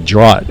has somebody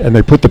draw it, and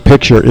they put the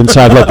picture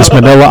inside like this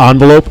manila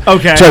envelope.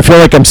 Okay. So I feel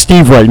like I'm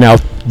Steve right now,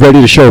 ready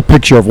to show a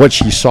picture of what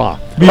she saw.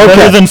 Be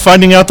better than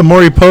finding out the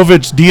Maury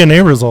Povich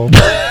DNA result.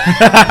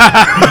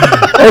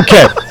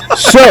 Okay.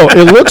 So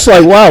it looks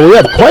like, wow, we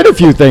have quite a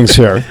few things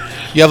here.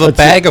 You have a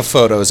bag of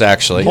photos,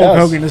 actually. Hulk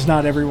Hogan is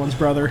not everyone's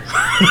brother.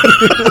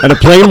 And a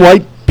plain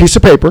white piece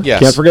of paper.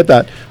 Yes. Can't forget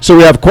that. So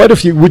we have quite a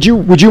few. Would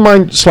you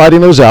mind sliding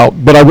those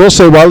out? But I will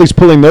say, while he's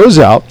pulling those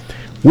out,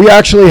 we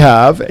actually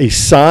have a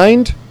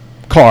signed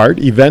card,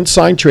 event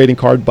signed trading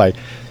card by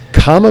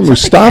Kama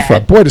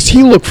Mustafa. Boy, does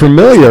he look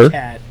familiar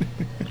Cat.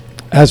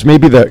 as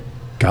maybe the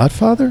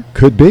Godfather?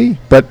 Could be.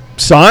 But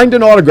signed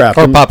and autographed.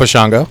 Or Papa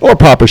Shango. Or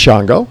Papa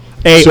Shango.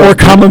 Or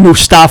Kama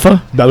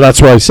Mustafa.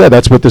 That's what I said.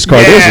 That's what this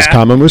card is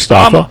Kama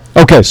Mustafa.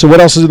 Okay, so what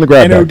else is in the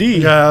grab bag? NOD.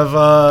 You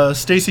have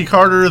Stacy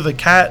Carter, the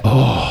cat, from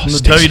the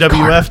Stacey WWF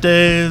Carter.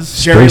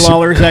 days. Jerry Stacey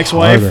Lawler's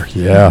ex-wife. Carter,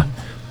 yeah.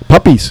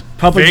 Puppies.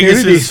 Public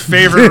nudity. Vegas'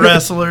 favorite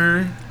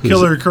wrestler,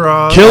 Killer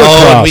Cross. Killer Oh,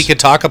 Cross. and we could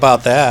talk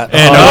about that.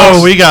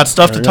 And we got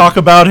stuff to talk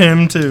about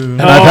him too.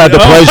 And I've had the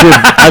pleasure.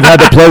 I've had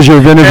the pleasure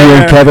of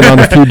interviewing Kevin on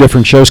a few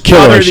different shows.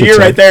 Killer, Father I of the should year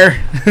say. right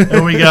there.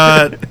 And we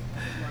got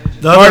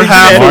the Marty other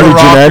half Jannetty. of the Marty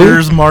Jannetty.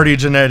 Rockers, Marty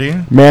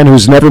Jannetty. Man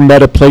who's never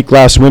met a plate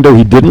glass window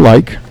he didn't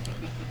like.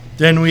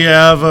 Then we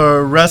have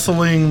a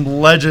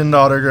wrestling legend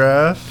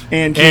autograph.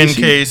 And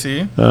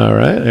Casey. All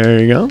right, there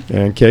you go.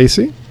 And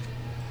Casey.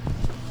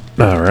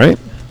 All right,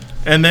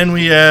 And then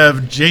we have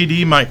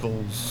JD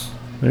Michaels.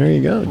 there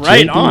you go.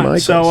 Right J.D. on.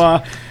 Michaels.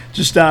 So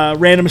just a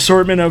random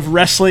assortment of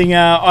wrestling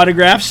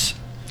autographs.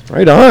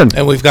 right on.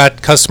 And we've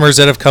got customers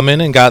that have come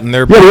in and gotten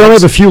their Yeah, we only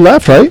bags. have a few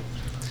left, right?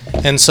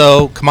 And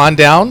so come on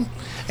down.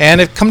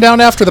 And come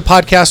down after the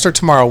podcast or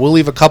tomorrow. We'll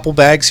leave a couple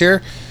bags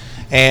here.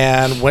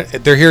 And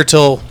they're here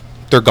till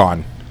they're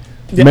gone.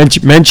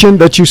 Mention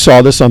that you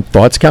saw this on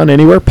Thoughts Count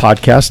Anywhere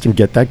podcast and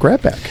get that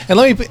grab bag. And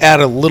let me add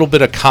a little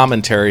bit of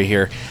commentary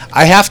here.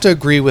 I have to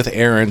agree with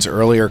Aaron's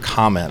earlier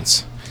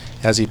comments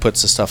as he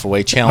puts the stuff away.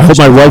 I Challenge. hope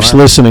my him on wife's that.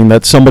 listening,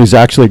 that somebody's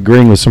actually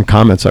agreeing with some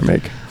comments I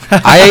make.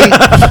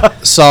 I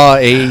saw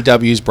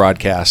AEW's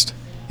broadcast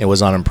and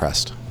was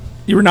unimpressed.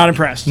 You were not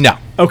impressed. No.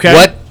 Okay.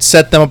 What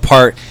set them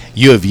apart?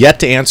 You have yet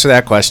to answer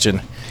that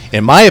question.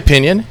 In my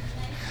opinion,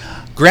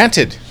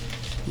 granted,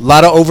 a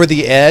lot of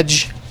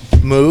over-the-edge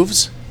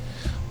moves,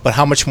 but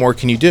how much more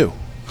can you do?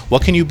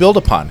 What can you build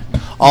upon?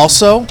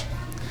 Also,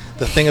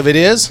 the thing of it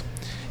is,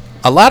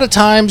 a lot of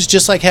times,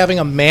 just like having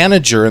a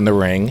manager in the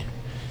ring,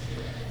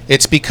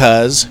 it's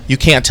because you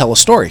can't tell a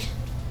story.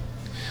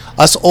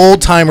 Us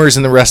old-timers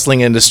in the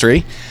wrestling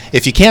industry,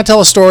 if you can't tell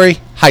a story,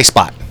 high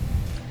spot.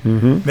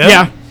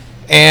 Yeah.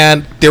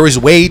 And there was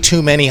way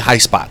too many high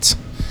spots.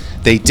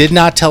 They did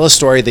not tell a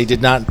story. They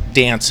did not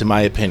dance, in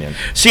my opinion.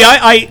 See,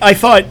 I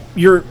thought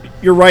you're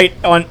right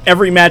on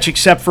every match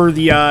except for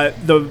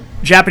the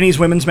Japanese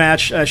women's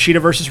match,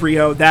 Shida versus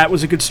Riho. That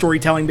was a good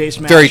storytelling based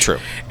match. Very true.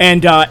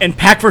 And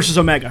Pac versus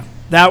Omega.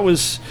 That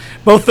was,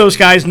 both those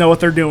guys know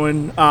what they're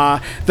doing.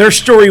 Their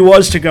story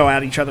was to go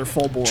at each other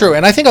full bore. True,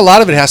 and I think a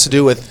lot of it has to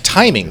do with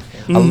timing.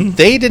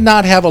 They did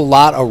not have a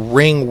lot of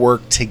ring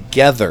work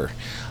together.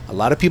 A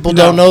lot of people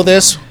don't know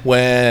this.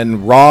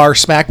 When Raw or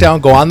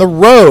SmackDown go on the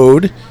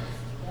road,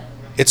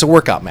 it's a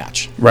workout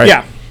match. Right.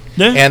 Yeah.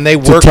 And they a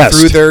work test.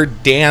 through their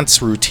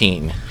dance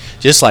routine.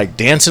 Just like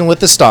Dancing with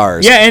the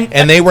Stars. Yeah,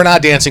 and they were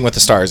not Dancing with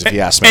the Stars, if you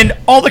ask me. And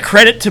all the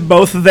credit to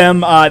both of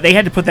them. They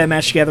had to put that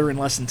match together in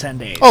less than 10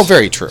 days. Oh,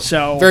 very true.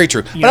 So, very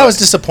true. you But know. I was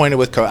disappointed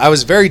with. I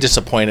was very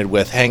disappointed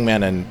with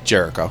Hangman and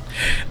Jericho.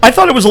 I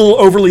thought it was a little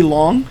overly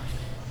long.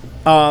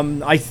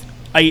 I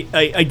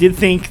did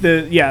think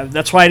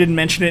that's why I didn't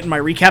mention it in my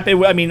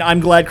recap. I'm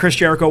glad Chris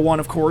Jericho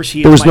won, of course.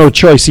 There was no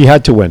choice. He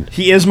had to win.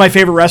 He is my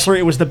favorite wrestler.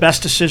 It was the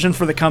best decision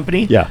for the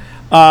company. Yeah.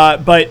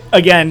 But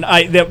again,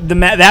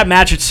 that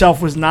match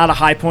itself was not a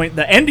high point.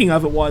 The ending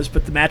of it was,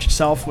 but the match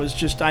itself was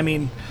just.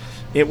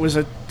 It was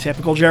a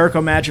typical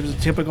Jericho match. It was a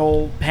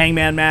typical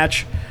Hangman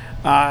match.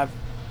 But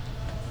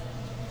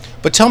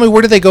tell me,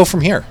 where do they go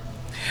from here?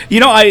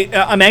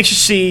 I'm anxious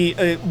to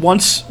see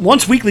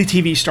once weekly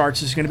TV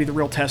starts is going to be the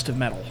real test of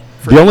metal.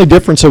 The only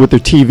difference with their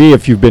TV,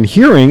 if you've been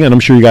hearing, and I'm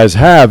sure you guys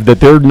have,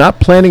 that they're not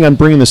planning on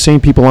bringing the same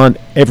people on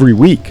every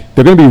week.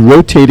 They're going to be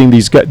rotating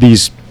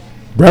these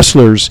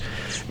wrestlers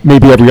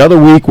maybe every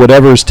other week,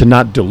 whatever, is to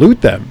not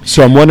dilute them.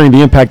 So I'm wondering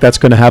the impact that's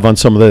going to have on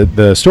some of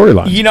the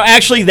storylines.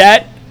 Actually,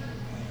 that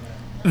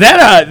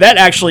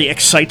actually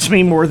excites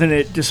me more than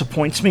it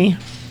disappoints me,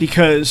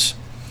 because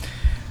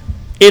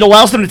it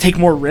allows them to take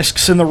more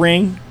risks in the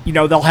ring.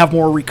 They'll have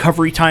more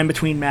recovery time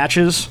between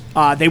matches.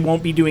 They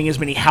won't be doing as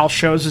many house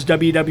shows as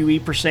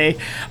WWE per se.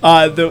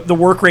 The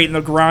work rate and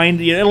the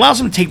grind, it allows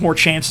them to take more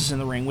chances in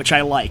the ring, which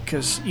I like,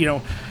 because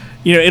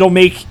it'll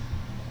make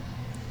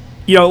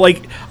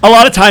like a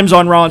lot of times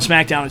on Raw and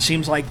SmackDown, it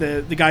seems like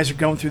the guys are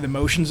going through the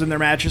motions in their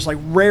matches. Like,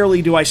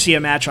 rarely do I see a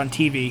match on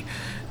TV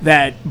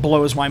that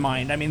blows my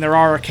mind. I mean, there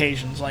are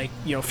occasions, like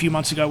a few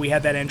months ago we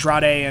had that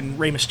Andrade and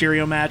Rey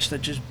Mysterio match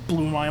that just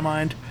blew my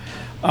mind.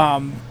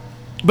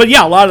 But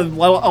yeah, a lot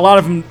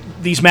of them,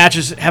 these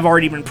matches have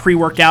already been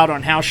pre-worked out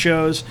on house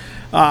shows.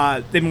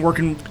 They've been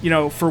working,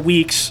 for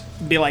weeks.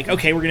 Be like,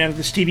 okay, we're gonna have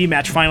this TV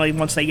match finally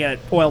once they get it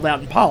oiled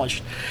out and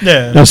polished.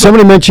 Yeah. Now,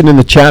 somebody mentioned in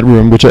the chat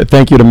room, which I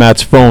thank you to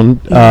Matt's phone,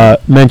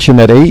 mentioned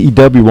that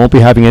AEW won't be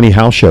having any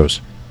house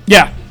shows.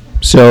 Yeah.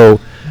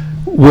 So,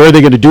 where are they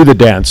going to do the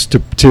dance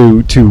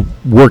to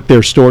work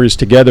their stories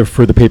together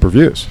for the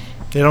pay-per-views?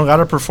 They don't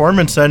got a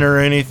performance center or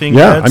anything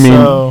Yeah, yet, I mean,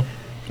 so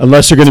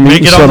unless they're going to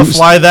meet make it on the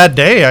fly that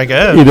day, I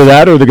guess. Either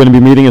that, or they're going to be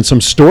meeting in some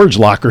storage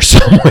locker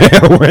somewhere,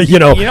 where,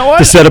 what?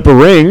 to set up a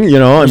ring.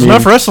 There's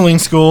enough wrestling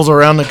schools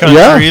around the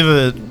country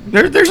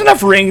that there's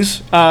enough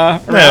rings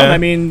around. Yeah. I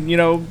mean,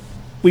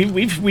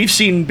 we've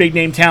seen big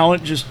name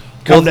talent just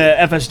come to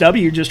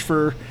FSW just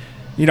for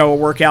a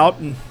workout.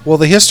 And Well,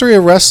 the history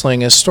of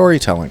wrestling is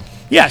storytelling.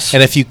 yes,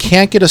 And if you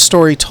can't get a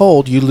story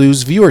told, you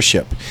lose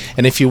viewership.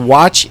 And if you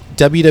watch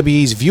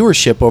WWE's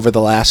viewership over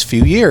the last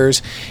few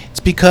years, it's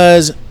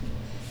because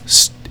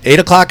 8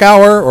 o'clock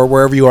hour or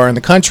wherever you are in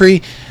the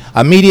country,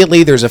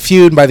 immediately there's a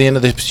feud. By the end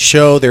of the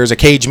show, there's a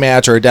cage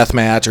match or a death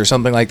match or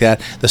something like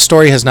that. The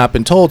story has not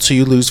been told, so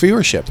you lose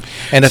viewership.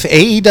 And if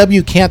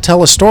AEW can't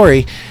tell a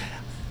story,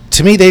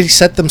 to me, they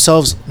set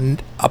themselves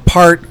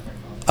apart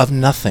of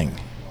nothing.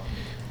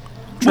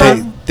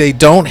 They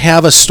don't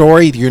have a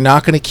story. You're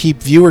not going to keep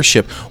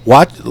viewership.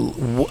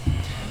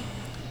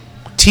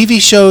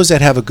 TV shows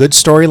that have a good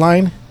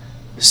storyline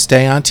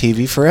stay on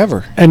TV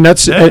forever. And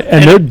that's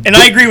and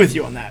I agree with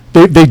you on that.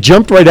 They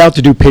jumped right out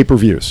to do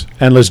pay-per-views.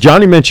 And as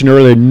Johnny mentioned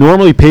earlier,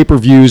 normally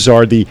pay-per-views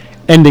are the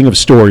ending of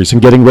stories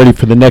and getting ready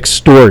for the next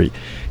story.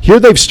 Here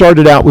they've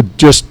started out with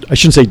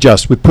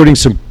with putting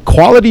some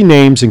quality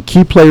names and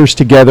key players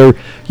together.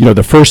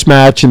 The first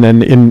match, and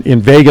then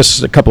in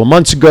Vegas a couple of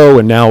months ago,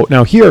 and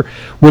now here,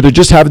 where they're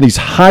just having these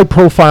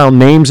high-profile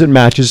names and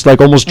matches,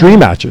 like almost dream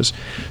matches.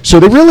 So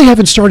they really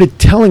haven't started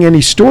telling any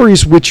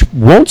stories, which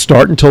won't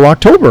start until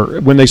October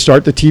when they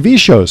start the TV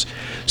shows.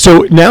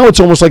 So now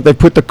it's almost like they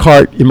put the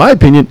cart, in my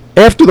opinion,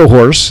 after the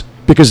horse,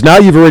 because now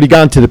you've already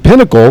gone to the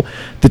pinnacle.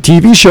 The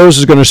TV shows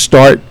is going to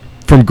start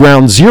from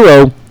ground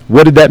zero.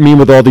 What did that mean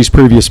with all these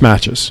previous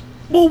matches?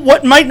 Well,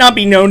 what might not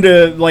be known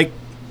to like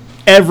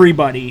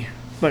everybody,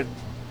 but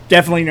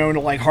definitely known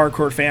to like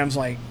hardcore fans,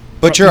 like.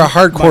 But you're a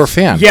hardcore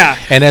fan. Yeah.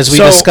 And as we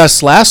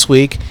discussed last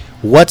week,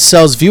 what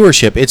sells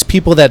viewership? It's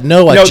people that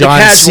know, like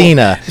John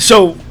Cena.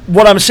 So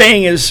what I'm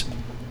saying is,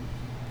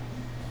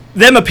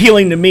 them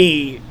appealing to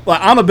me. Well,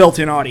 I'm a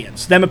built-in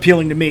audience. Them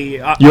appealing to me.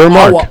 You're a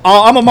mark.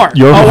 I'm a mark.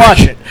 You're I'll Mark.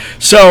 watch it.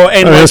 So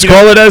and let's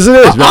call it as it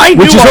is,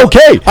 which is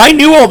okay. I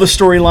knew all the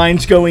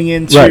storylines going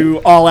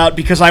into All Out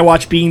because I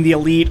watched Being the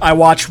Elite. I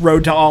watched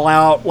Road to All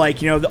Out,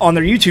 on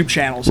their YouTube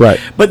channels.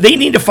 Right. But they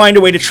need to find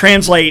a way to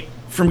translate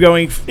from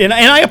going. And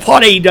I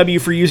applaud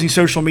AEW for using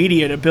social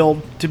media to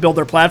build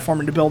their platform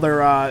and to build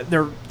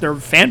their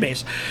fan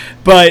base.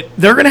 But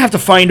they're going to have to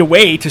find a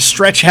way to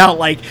stretch out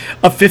like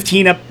a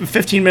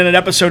 15-minute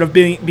episode of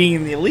being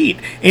in the Elite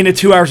into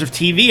 2 hours of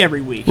TV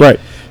every week. Right.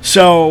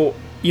 So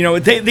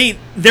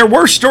there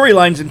were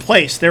storylines in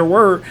place. There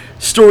were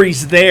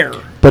stories there.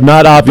 But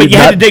not obvious. But you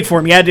had to dig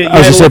for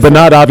them. But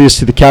not obvious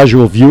to the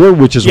casual viewer,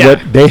 which is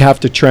what they have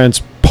to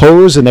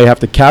transpose, and they have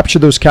to capture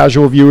those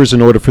casual viewers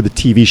in order for the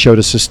TV show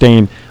to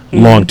sustain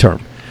long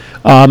term.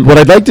 What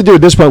I'd like to do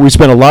at this point, we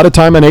spent a lot of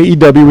time on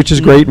AEW, which is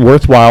great and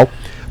worthwhile.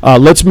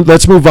 Let's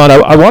move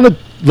on.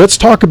 Let's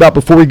talk about,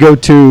 before we go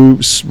to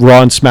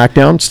Raw and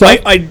SmackDown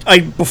stuff.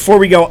 Before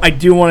we go, I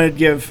do want to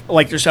give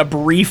just a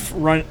brief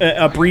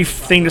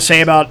thing to say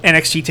about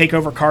NXT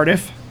TakeOver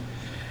Cardiff.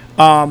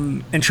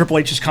 And Triple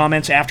H's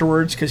comments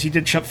afterwards, because he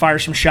did fire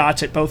some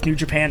shots at both New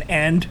Japan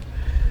and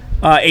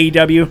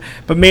AEW,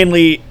 but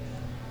mainly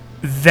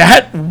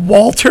that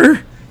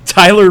Walter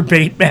Tyler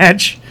Bate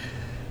match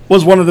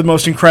was one of the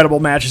most incredible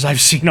matches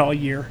I've seen all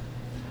year.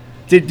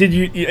 Did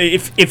you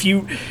if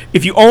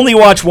you only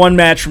watch one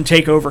match from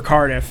TakeOver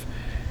Cardiff,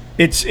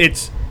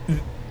 it's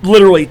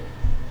literally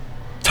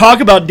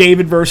talk about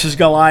David versus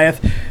Goliath.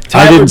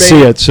 I didn't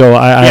see it, so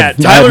I have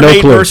Tyler no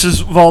Bate clue.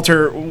 versus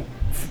Walter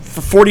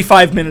for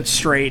 45 minutes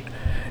straight.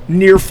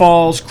 near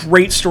falls,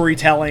 great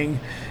storytelling.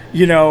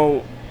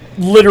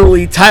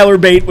 Literally Tyler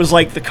Bate was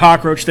like the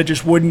cockroach that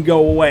just wouldn't go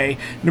away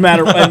no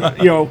matter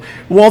and,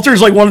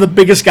 Walter's like one of the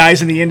biggest guys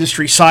in the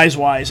industry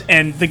size-wise,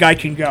 and the guy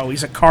can go.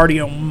 He's a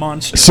cardio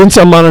monster. Since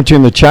I'm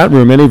monitoring the chat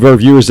room, any of our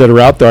viewers that are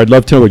out there, I'd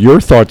love to know what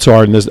your thoughts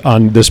are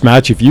on this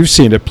match. If you've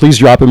seen it, please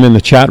drop them in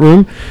the chat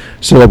room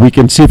so that we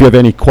can see if you have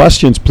any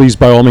questions. Please,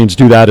 by all means,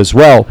 do that as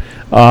well.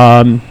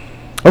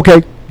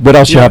 Okay, what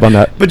else you have on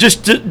that? But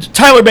just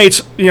Tyler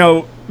Bates,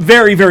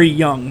 very, very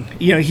young.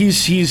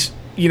 He's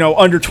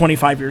under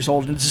 25 years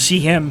old, and to see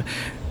him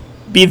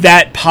be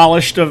that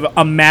polished of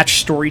a match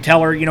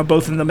storyteller,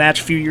 both in the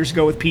match a few years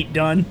ago with Pete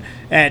Dunne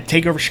at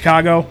TakeOver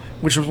Chicago,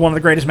 which was one of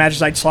the greatest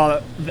matches I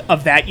saw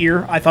of that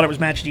year. I thought it was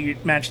match of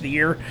the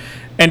year.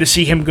 And to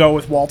see him go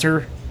with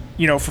Walter,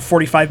 for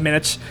 45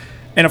 minutes.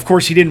 And of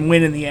course he didn't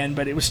win in the end,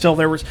 but it was still,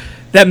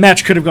 that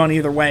match could have gone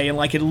either way. And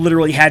it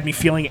literally had me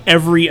feeling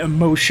every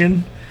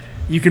emotion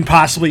you can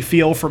possibly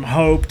feel, from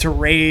hope to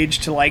rage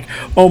to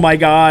oh my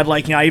God,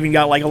 I even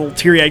got a little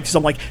teary-eyed because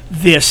I'm like,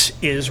 this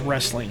is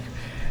wrestling.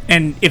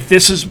 And if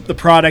this is the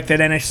product that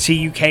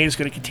NXT UK is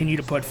going to continue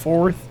to put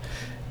forth,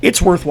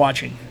 it's worth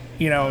watching.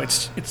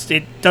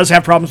 It does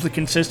have problems with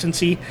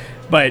consistency,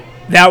 but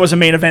that was a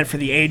main event for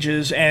the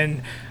ages,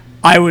 and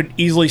I would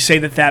easily say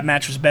that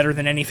match was better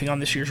than anything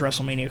on this year's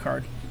WrestleMania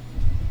card.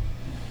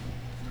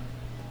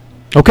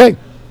 Okay.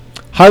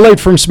 Highlight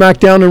from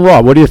SmackDown and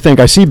Raw. What do you think?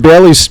 I see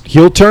Bayley's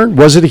heel turn.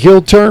 Was it a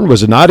heel turn?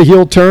 Was it not a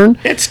heel turn?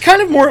 It's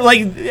kind of more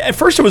at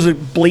first it was a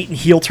blatant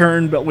heel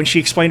turn, but when she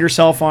explained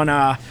herself on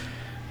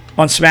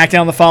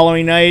SmackDown the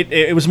following night,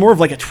 it was more of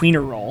a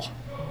tweener role.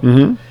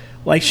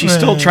 Mm-hmm. She's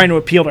still trying to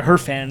appeal to her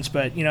fans,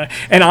 but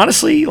and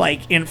honestly,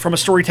 from a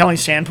storytelling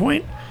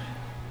standpoint,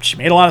 she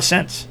made a lot of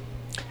sense.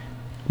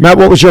 Matt,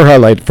 what was your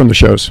highlight from the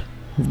shows?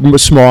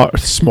 Small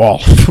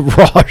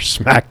Raw or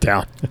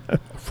SmackDown?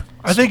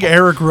 I think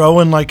Eric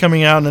Rowan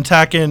coming out and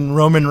attacking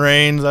Roman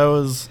Reigns. That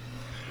was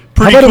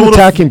pretty cool. How about him cool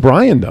attacking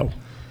Bryan though?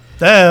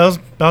 I was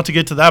about to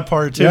get to that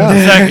part too in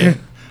a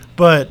second.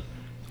 But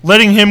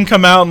letting him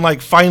come out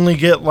and finally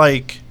get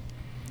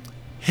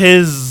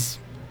his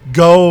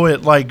go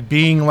at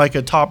being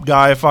a top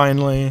guy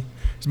finally.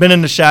 He's been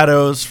in the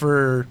shadows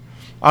for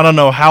I don't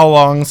know how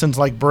long, since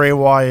Bray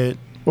Wyatt.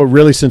 Well,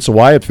 really since the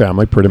Wyatt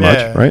family, pretty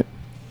much, right?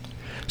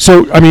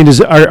 So, I mean,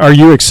 are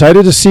you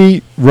excited to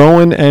see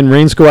Rowan and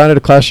Reigns go out at a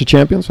Clash of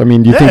Champions? I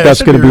mean, do you think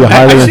that's going to be a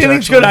highlight? I think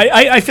it's good.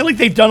 I feel like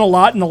they've done a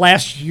lot in the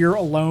last year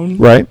alone,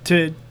 right?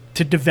 To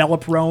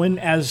develop Rowan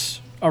as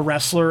a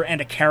wrestler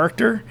and a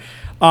character.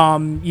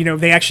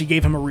 They actually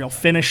gave him a real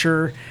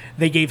finisher.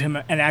 They gave him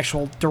an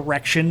actual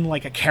direction, a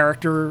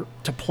character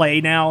to play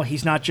now.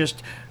 He's not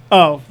just,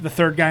 the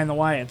third guy in the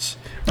Wyatts.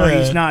 Or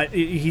he's not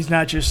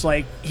just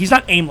he's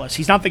not aimless.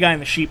 He's not the guy in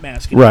the sheep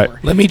mask anymore.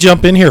 Right. Let me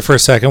jump in here for a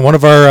second. One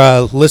of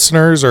our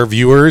listeners or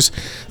viewers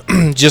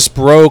just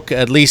broke,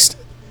 at least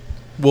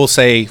we'll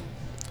say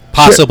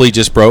possibly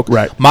just broke.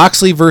 Right.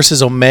 Moxley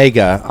versus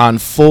Omega on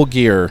Full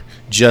Gear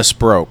just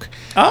broke.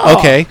 Oh.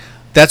 Okay.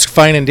 That's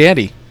fine and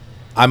dandy.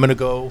 I'm going to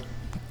go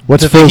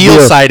What's to Full the heel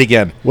Gear? side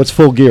again. What's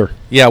Full Gear?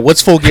 Yeah,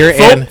 what's Full Gear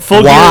and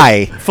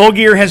why? Full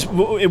Gear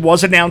it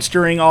was announced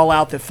during All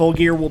Out that Full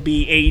Gear will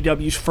be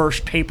AEW's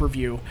first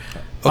pay-per-view.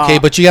 Okay,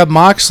 but you have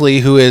Moxley,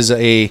 who is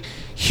a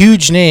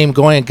huge name,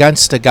 going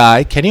against a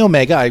guy, Kenny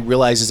Omega, I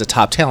realize is a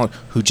top talent,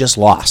 who just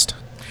lost.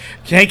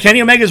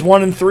 Kenny Omega's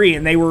 1-3,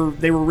 and they were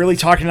really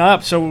talking it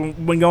up. So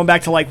when going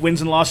back to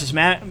wins and losses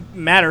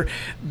matter,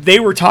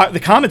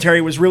 the commentary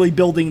was really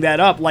building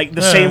that up,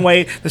 the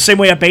same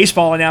way a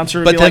baseball announcer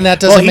would but be then that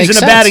doesn't make he's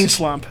sense. in a batting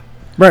slump.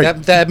 Right.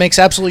 That makes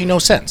absolutely no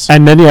sense.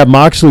 And then you have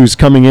Moxley, who's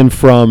coming in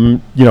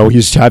from,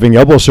 he's having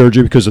elbow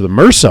surgery because of the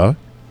MRSA.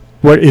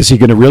 What is he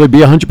going to really be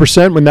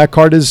 100% when that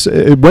card is?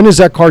 When is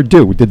that card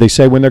due? Did they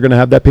say when they're going to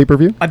have that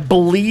pay-per-view? I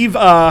believe.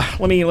 Let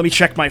me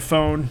check my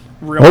phone.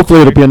 Hopefully,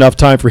 it'll be enough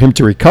time for him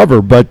to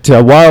recover. But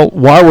while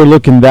we're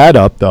looking that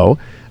up, though,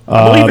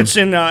 I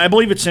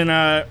believe it's in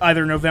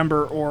either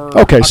November or. Okay,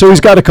 October. so he's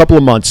got a couple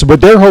of months,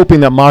 but they're hoping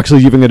that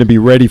Moxley's even going to be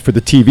ready for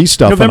the TV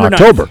stuff November in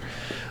October.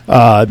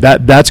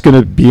 That's going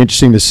to be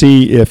interesting to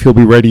see if he'll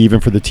be ready even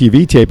for the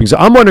TV tapings.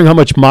 I'm wondering how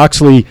much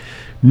Moxley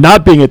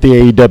not being at the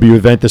AEW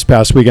event this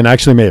past weekend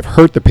actually may have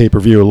hurt the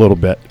pay-per-view a little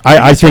bit.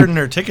 I think hurting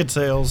their ticket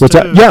sales. What's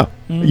too. that?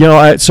 Yeah,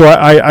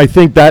 I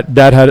think that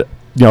had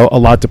a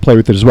lot to play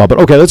with it as well. But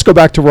okay, let's go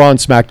back to Raw and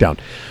SmackDown.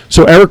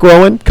 So Eric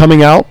Rowan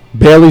coming out,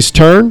 Bayley's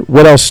turn.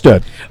 What else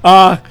stood?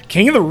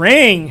 King of the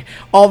Ring.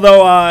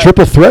 Although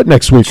triple threat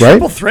next week, right?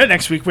 Triple threat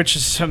next week, which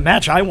is a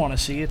match I want to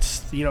see.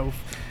 It's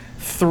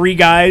three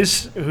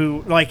guys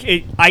who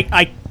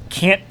I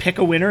can't pick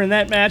a winner in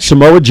that match.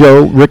 Samoa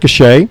Joe,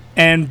 Ricochet,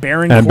 and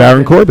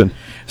Baron Corbin.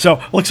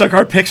 So looks like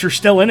our picks are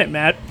still in it,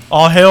 Matt.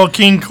 All hail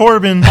King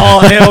Corbin.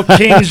 All hail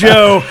King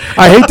Joe.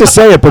 I hate to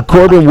say it, but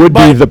Corbin would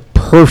be the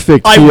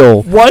perfect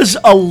heel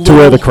to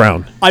wear the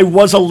crown. I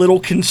was a little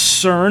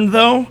concerned,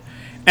 though,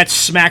 at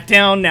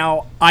SmackDown.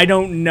 Now, I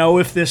don't know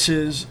if this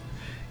is,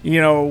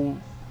 a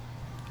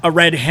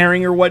red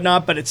herring or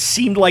whatnot, but it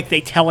seemed like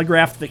they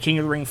telegraphed the King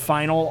of the Ring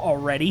final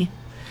already.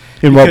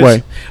 In what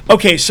way?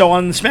 Okay, so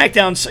on the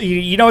SmackDown,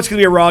 you know it's going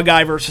to be a Raw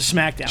guy versus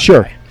SmackDown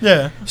Sure. guy.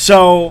 Yeah.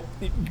 So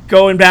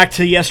going back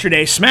to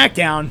yesterday's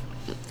SmackDown,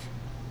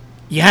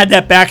 you had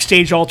that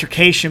backstage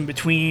altercation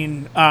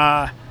between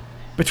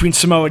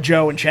Samoa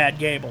Joe and Chad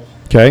Gable.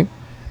 Okay.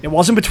 It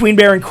wasn't between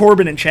Baron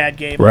Corbin and Chad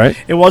Gable. Right.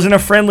 It wasn't a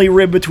friendly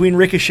rib between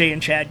Ricochet and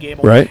Chad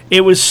Gable. Right.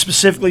 It was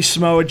specifically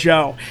Samoa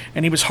Joe,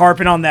 and he was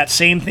harping on that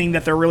same thing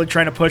that they're really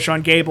trying to push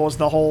on Gable, is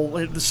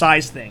the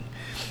size thing.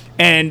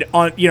 And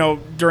on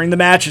during the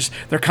matches,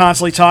 they're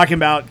constantly talking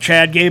about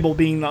Chad Gable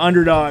being the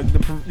underdog,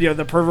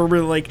 the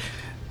proverbial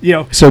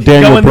So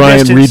Daniel going the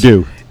Bryan distance.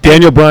 redo.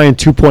 Daniel Bryan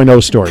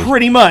 2.0 story.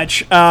 Pretty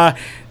much.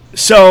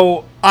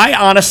 So I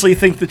honestly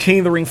think the King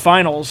of the Ring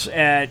finals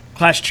at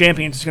Clash of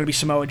Champions is going to be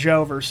Samoa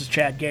Joe versus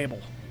Chad Gable.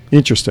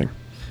 Interesting.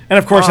 And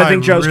of course, I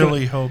think Joe's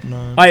really gonna, hope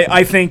not.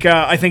 I think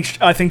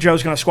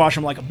Joe's going to squash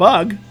him like a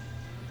bug.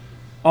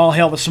 All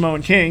hail the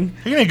Samoan King,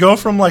 You're gonna go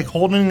from like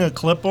holding a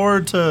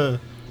clipboard to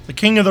the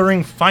King of the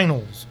Ring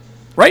finals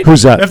right?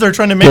 Who's that? if they're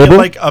trying to make Gable? it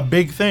like a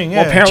big thing.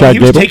 Well, Yeah. apparently Chad he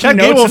was Gable? taking Chad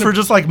notes. Gable in for the-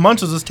 just like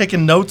months was just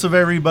taking notes of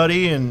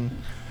everybody and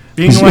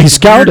being He's like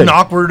scouting. weird and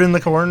awkward in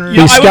the corner.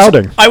 He's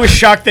scouting. I was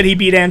shocked that he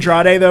beat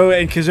Andrade though,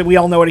 and because we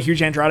all know what a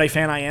huge Andrade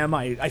fan I am.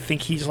 I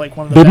think he's like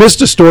one of the They best.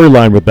 missed a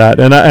storyline with that,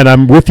 and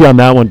I'm with you on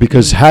that one,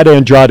 because had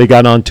Andrade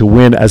gone on to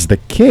win as the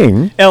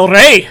king, El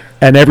Rey.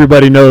 and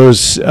everybody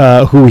knows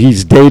who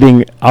he's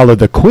dating, a la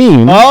the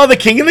Queen. Oh, the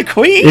King and the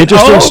Queen.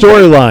 Interesting Oh,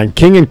 storyline,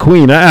 King and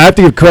Queen. I have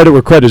to give credit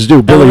where credit's due.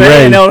 El Billy Rey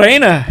Ray. and El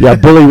Reina. Yeah,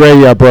 Billy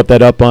Ray brought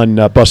that up on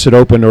Busted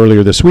Open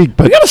earlier this week.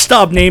 But We gotta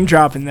stop name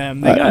dropping them.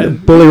 They gotta,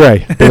 Billy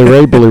Ray, Billy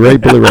Ray, Billy Ray,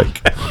 Billy Ray,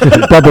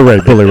 Bubba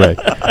Ray, Billy Ray.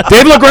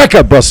 Dave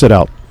LaGreca busted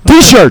out.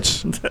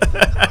 T-shirts.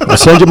 I'll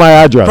send you my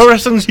address.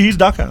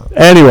 ProWrestlingTees.com.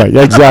 Anyway,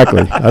 yeah,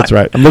 exactly. That's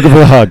right. I'm looking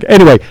for a hug.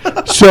 Anyway,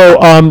 so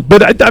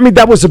but I mean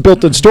that was a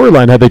built-in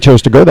storyline had they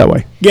chose to go that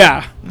way.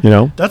 yeah. You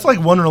know, That's like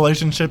one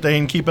relationship they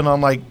ain't keeping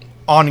on like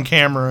on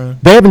camera.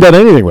 they haven't done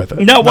anything with it.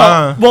 No,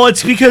 well,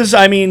 it's because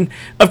I mean,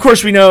 of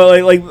course we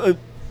know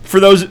for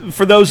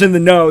those in the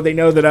know, they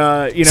know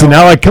that So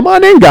now, like, come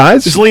on in,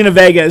 guys. Zelina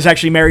Vega is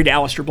actually married to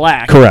Aleister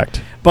Black.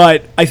 Correct.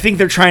 But I think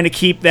they're trying to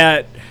keep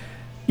that.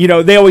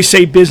 They always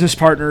say business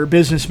partner or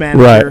business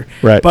manager.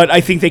 Right. But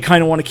I think they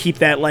kind of want to keep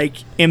that like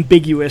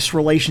ambiguous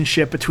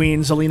relationship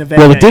between Zelina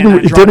Vega. Well, it didn't.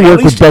 And It didn't Andrade, work at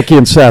with least- Becky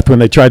and Seth when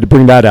they tried to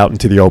bring that out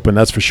into the open.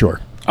 That's for sure.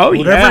 Oh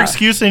Whatever yeah.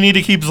 excuse they need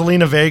to keep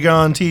Zelina Vega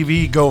on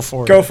TV, go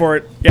for it. Go for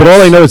it. But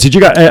all I know is, did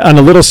you got on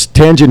a little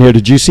tangent here?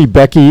 Did you see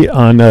Becky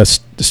on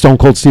Stone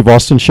Cold Steve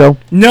Austin show?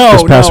 No,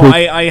 this past week?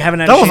 I haven't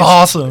had. That a was chance.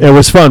 awesome. It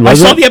was fun. I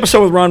Wasn't saw it? the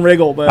episode with Ron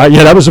Riggle, but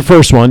Yeah, that was the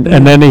first one,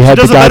 and then he had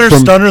Does the a guy better from.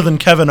 stunner than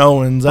Kevin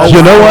Owens. That's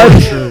You know for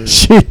what? sure.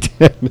 She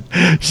did.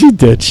 She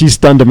did. She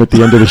stunned him at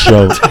the end of the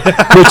show,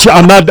 which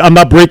I'm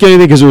not breaking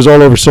anything because it was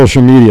all over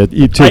social media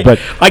too. But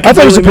I thought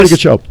it was a pretty good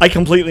show. I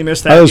completely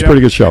missed that. That was a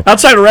pretty good show.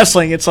 Outside of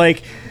wrestling, it's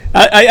like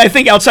I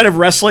think outside of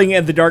wrestling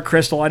and the Dark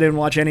Crystal, I didn't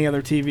watch any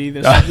other TV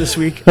this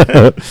week.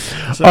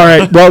 All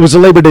right. Well, it was a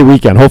Labor Day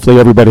weekend. Hopefully,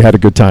 everybody had a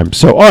good time.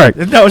 So, all right.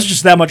 That was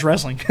just that much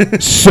wrestling.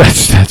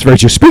 That's very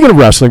true. Speaking of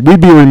wrestling, we'd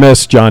be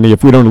remiss, Johnny,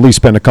 if we don't at least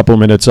spend a couple of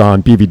minutes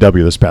on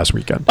BVW this past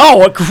weekend.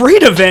 Oh, a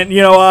great event!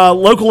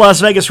 Local Las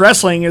Vegas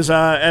wrestling is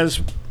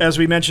as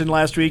we mentioned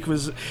last week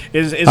is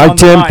Hi, on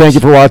the Tim. rise. Thank you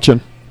for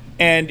watching.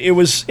 And it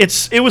was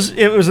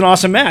an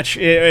awesome match.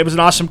 It was an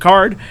awesome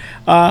card.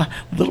 A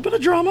little bit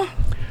of drama.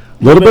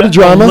 Little bit of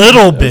drama.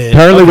 Little bit.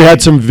 Apparently, we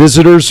had some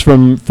visitors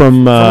from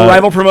A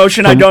rival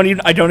promotion. I from- don't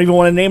even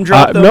want to name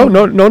drop them.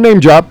 no name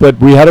drop, but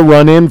we had a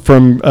run in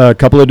from a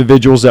couple of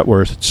individuals that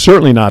were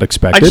certainly not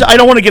expected. I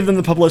don't want to give them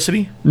the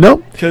publicity No,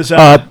 because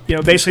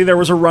basically there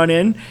was a run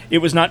in. It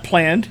was not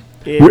planned.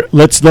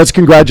 let's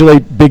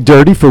congratulate Big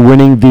Dirty for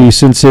winning the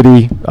Sin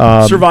City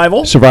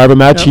Survivor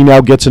match. Yep. He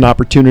now gets an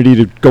opportunity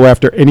to go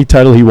after any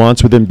title he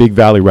wants within Big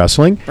Valley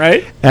Wrestling.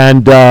 Right.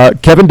 And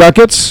Kevin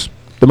Ducats,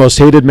 the most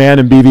hated man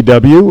in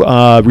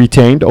BVW,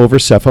 retained over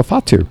Sefa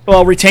Fatu.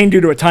 Well, retained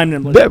due to a time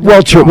limit.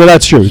 True. Well,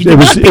 that's true. He did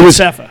not beat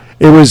Sefa.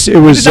 It was.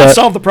 Did not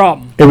solve the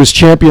problem. It was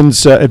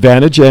champion's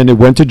advantage, and it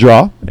went to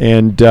draw.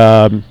 And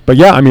but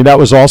yeah, I mean that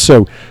was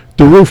also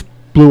the roof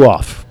blew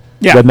off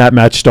when that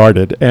match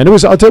started, and it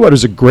was. I'll tell you what, it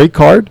was a great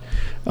card.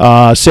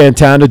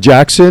 Santana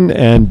Jackson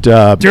and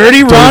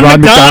Dirty Ron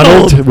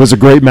McDonald. It was a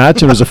great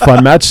match, and it was a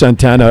fun match.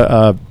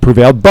 Santana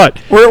prevailed, but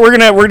we're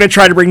gonna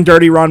try to bring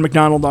Dirty Ron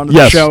McDonald onto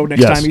the show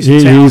next time he's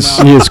in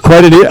town. He is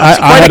quite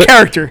quite a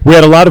character. We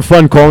had a lot of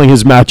fun calling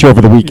his match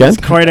over the weekend.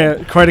 He's quite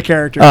a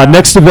character.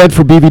 Next event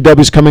for BVW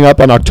is coming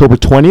up on October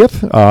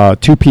 20th,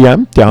 2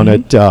 p.m. down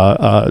at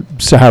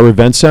Sahara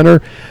Event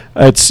Center.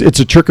 It's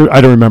a trick.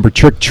 I don't remember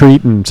trick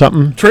treat and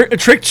something.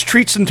 Tricks,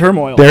 treats, and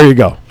turmoil. There you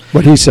go.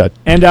 What he said.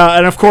 And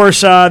of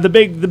course the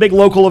big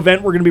local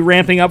event we're going to be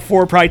ramping up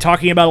for, probably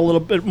talking about a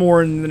little bit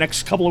more in the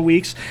next couple of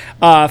weeks.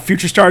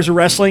 Future Stars of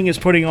Wrestling is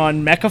putting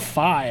on Mecca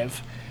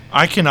 5.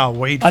 I cannot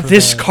wait for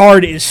This that.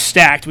 card is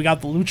stacked. We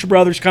got the Lucha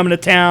Brothers coming to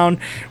town.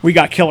 We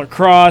got Killer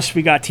Cross.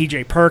 We got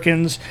TJ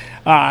Perkins.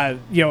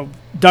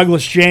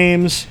 Douglas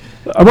James.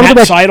 I want to Matt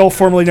go back. Seidel,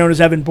 formerly known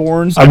as Evan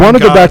Bourne. I want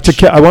to go back to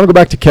Gotch. I want to go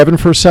back to Kevin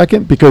for a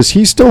second because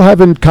he's still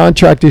having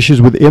contract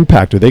issues with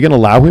Impact. Are they going to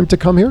allow him to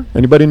come here?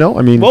 Anybody know?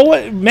 I mean,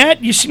 Well,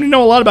 Matt, you seem to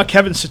know a lot about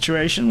Kevin's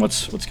situation.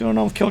 What's going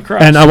on with Killer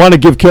Cross? and I want to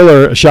give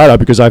Killer a shout out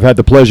because I've had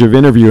the pleasure of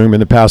interviewing him in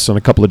the past on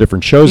a couple of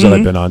different shows that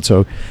I've been on.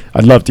 So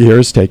I'd love to hear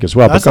his take as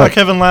well. I But saw go-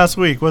 Kevin last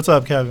week. What's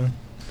up, Kevin?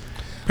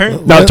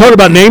 Apparently, now talk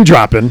about name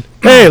dropping.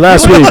 Hey,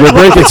 last week we're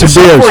breaking some for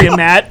beers. you,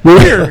 Matt.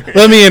 Here.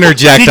 Let me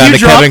interject Did on you the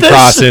drop Kevin this?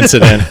 Cross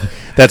incident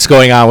that's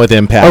going on with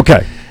Impact.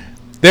 Okay,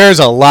 There's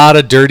a lot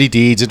of dirty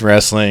deeds in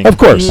wrestling. of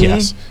course.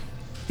 Yes.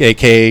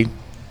 A.K.A.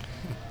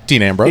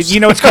 Dean Ambrose. You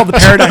know, it's called the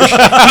Paradigm Shift.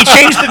 He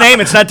changed the name.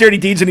 It's not Dirty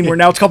Deeds anymore.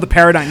 Now it's called the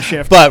Paradigm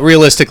Shift. But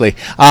realistically,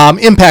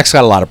 Impact's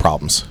got a lot of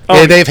problems.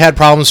 Oh, They've had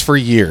problems for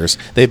years.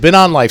 They've been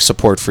on life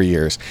support for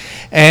years.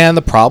 And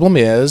the problem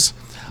is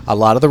a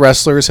lot of the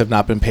wrestlers have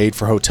not been paid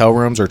for hotel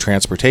rooms or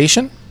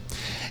transportation.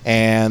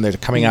 And they're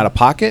coming out of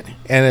pocket.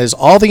 And as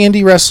all the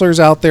indie wrestlers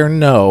out there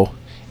know,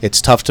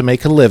 it's tough to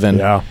make a living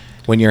Yeah.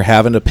 when you're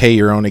having to pay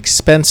your own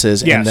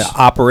expenses and Yes. the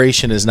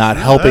operation is not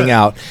helping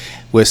out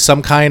with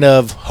some kind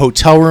of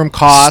hotel room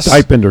costs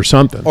Stipend or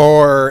something.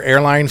 or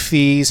airline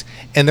fees,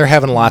 and they're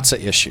having lots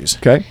of issues.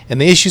 Okay. And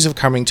the issues are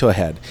coming to a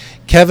head.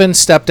 Kevin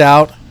stepped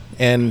out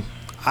and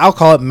I'll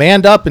call it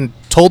manned up and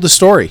told the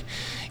story.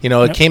 You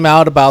know, it came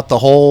out about the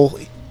whole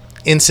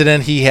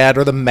incident he had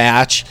or the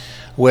match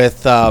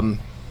with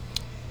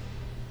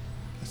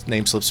his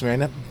name slips me right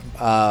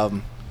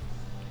now.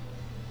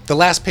 The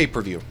last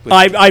pay-per-view with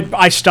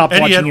I stopped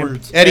Eddie watching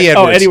Edwards. him. Eddie Oh,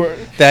 Edwards Eddie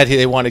Edwards. that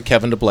they wanted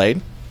Kevin to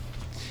blade.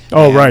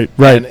 Oh, right.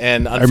 And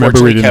I remember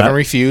unfortunately, reading Kevin that.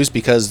 refused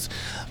because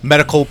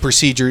medical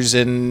procedures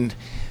and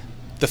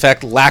the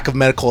fact lack of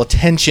medical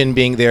attention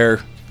being there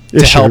to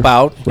Issue. help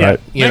out, Right.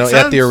 you know, Makes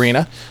at the sense.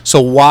 arena.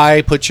 So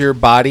why put your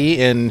body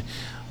and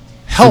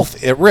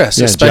health at risk,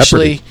 Yeah,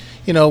 especially jeopardy.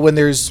 you know when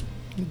there's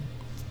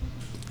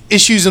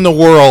issues in the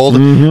world?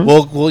 Mm-hmm.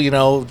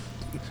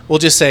 We'll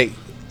just say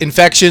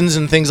infections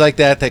and things like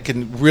that that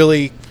can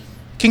really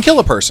can kill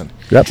a person.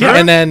 Yep. Sure.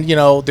 And then, you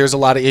know, there's a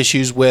lot of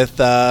issues with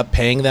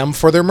paying them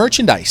for their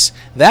merchandise.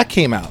 That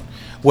came out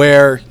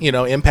where, you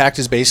know, Impact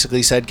has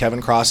basically said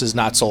Kevin Cross has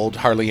not sold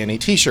hardly any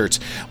T-shirts.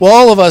 Well,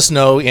 all of us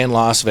know in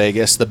Las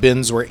Vegas the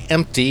bins were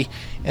empty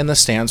and the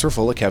stands were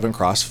full of Kevin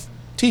Cross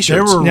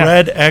T-shirts. there were Yeah.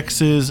 red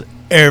X's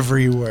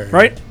everywhere.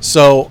 Right?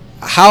 So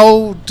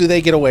how do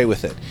they get away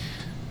with it?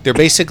 They're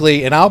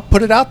basically, and I'll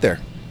put it out there,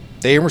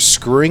 they were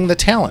screwing the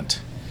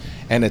talent.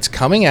 And it's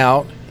coming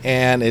out,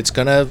 and it's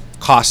going to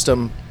cost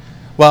them.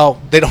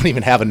 Well, they don't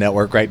even have a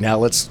network right now.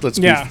 Let's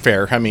Yeah. be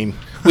fair. I mean,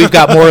 we've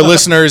got more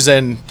listeners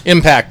than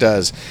Impact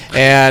does.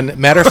 And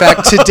matter of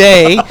fact,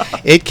 today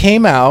it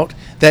came out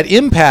that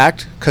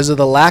Impact, because of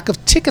the lack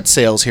of ticket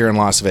sales here in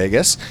Las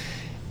Vegas,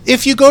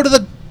 if you go to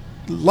the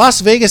Las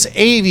Vegas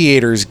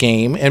Aviators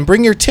game and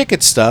bring your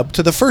ticket stub,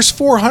 to the first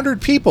 400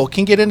 people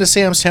can get into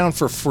Sam's Town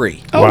for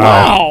free. Oh, Wow.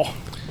 wow.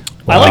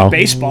 I Wow. like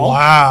baseball.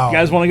 Wow. You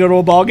guys want to go to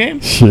a ball game?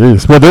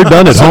 Jeez. Well, they're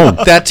done at home.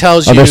 That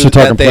tells you Unless you're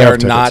talking that they playoff are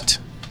tickets. not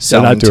They're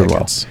selling not doing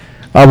tickets.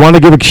 well. I want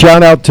to give a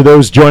shout out to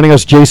those joining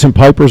us. Jason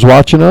Piper's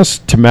watching us.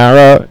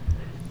 Tamara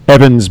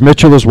Evans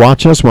Mitchell is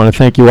watching us. Want to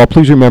thank you all.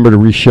 Please remember to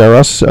reshare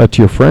us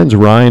to your friends.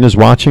 Ryan is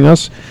watching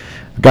us.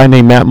 A guy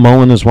named Matt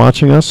Mullen is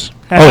watching us.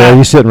 Oh, yeah,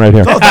 he's sitting right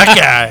here. Oh, that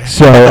guy.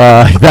 So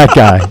that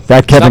guy,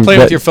 that Kevin, playing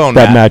that, with your phone,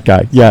 that Matt. Matt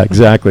guy. Yeah,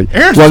 exactly.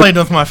 Aaron's Well, playing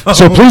with my phone.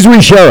 so please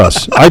reshare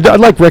us. I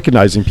like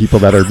recognizing people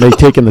that are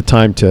taking the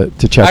time to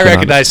check. I in on us.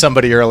 recognized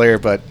somebody earlier,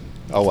 but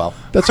oh well.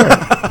 That's all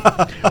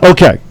right.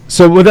 Okay,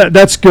 so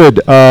that's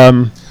good.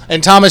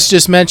 And Thomas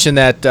just mentioned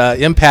that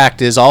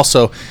Impact is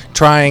also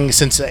trying,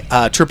 since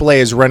AAA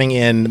is running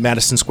in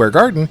Madison Square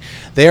Garden,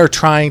 they are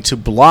trying to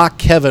block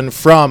Kevin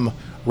from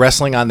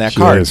wrestling on that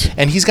card. Jeez.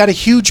 And he's got a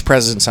huge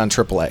presence on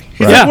AAA. He's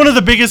Yeah. like one of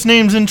the biggest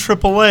names in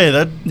AAA.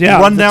 That Yeah,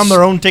 run down that's-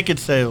 their own ticket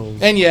sales.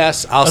 And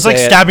yes, I'll That's say like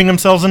it, stabbing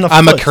themselves in the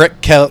I'm a foot.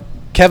 correct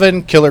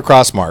Kevin Killer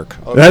Cross Mark.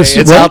 Okay? That's-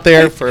 it's well, out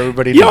there for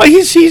everybody to You know, know.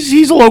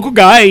 he's a local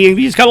guy.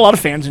 He's got a lot of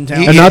fans in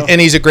town.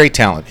 And he's a great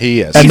talent.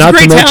 He is. And He's not a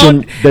to great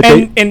mention talent,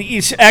 that and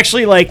he's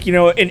actually like, you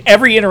know, in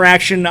every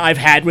interaction I've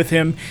had with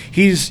him,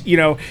 he's, you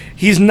know,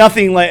 he's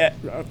nothing like,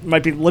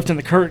 might be lifting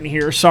the curtain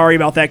here. Sorry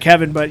about that,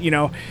 Kevin, but you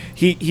know,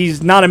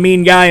 he's not a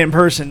mean guy in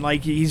person.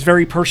 Like he's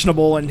very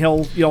personable, and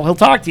he'll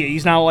talk to you.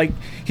 He's not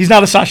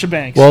a Sasha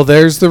Banks. Well,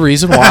 there's the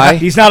reason why.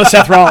 He's not a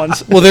Seth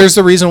Rollins. Well, there's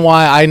the reason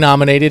why I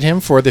nominated him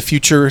for the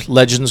Future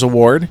Legends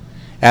Award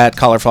at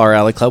Cauliflower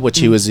Alley Club, which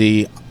he was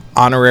the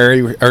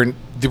honorary or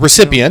the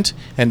recipient,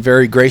 and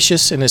very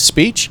gracious in his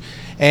speech.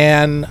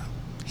 And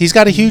he's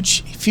got a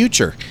huge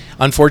future.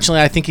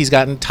 Unfortunately, I think he's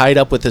gotten tied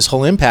up with this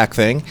whole Impact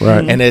thing,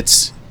 Right. and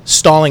it's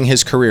stalling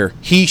his career.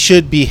 He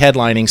should be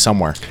headlining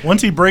somewhere.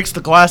 Once he breaks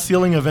the glass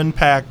ceiling of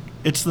Impact,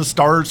 it's the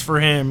stars for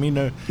him. You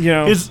know,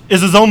 Yeah.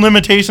 his own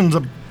limitations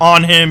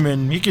on him,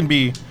 and he can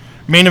be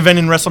main event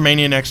in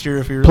WrestleMania next year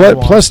if he really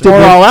wants plus to.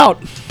 Or all out.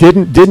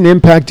 didn't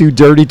Impact do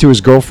dirty to his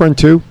girlfriend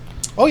too?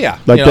 Oh yeah,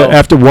 Like You know,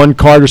 after one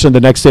card or something,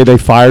 the next day they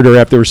fired her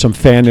after there was some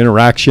fan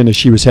interaction as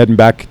she was heading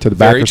back to the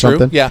back very or true.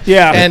 something. Yeah,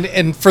 Yeah.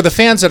 And for the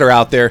fans that are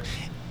out there,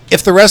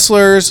 if the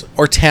wrestlers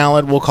or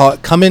talent, we'll call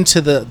it, come into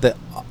the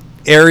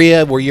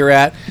area where you're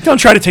at, Don't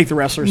try to take the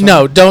wrestlers.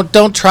 no,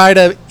 don't try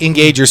to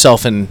engage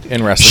yourself in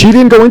wrestling. She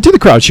didn't go into the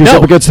crowd. She was No.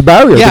 up against the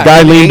barrier. Yeah, The guy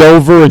and leaned he-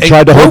 over and he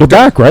tried to hold her groped her.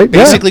 back, right?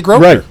 Basically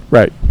groped right,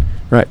 her.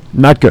 Right.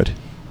 Not good.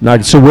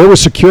 So where was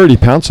security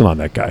pouncing on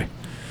that guy?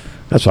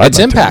 That's what It's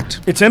I'd like to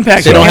know. It's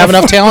Impact. They don't have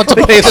enough talent to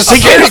pay the They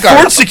security can't afford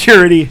guard.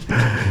 security.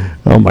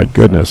 Oh, my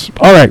goodness.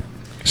 All right.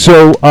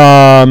 So,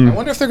 I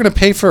wonder if they're going to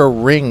pay for a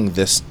ring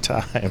this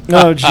time.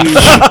 Oh,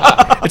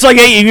 jeez. It's like,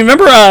 hey, you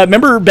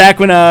remember back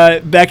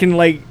in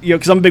like,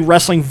 because I'm a big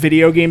wrestling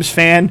video games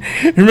fan.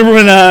 Remember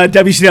when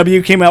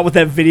WCW came out with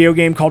that video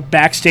game called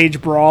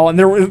Backstage Brawl, and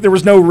there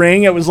was no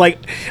ring. It was like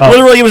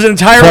literally it was an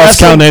entire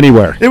cross wrestling. count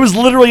anywhere. It was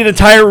literally an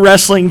entire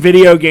wrestling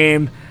video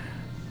game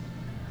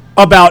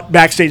about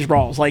backstage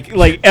brawls.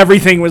 Like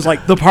everything was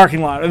like the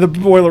parking lot or the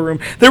boiler room.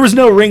 There was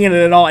no ring in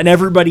it at all, and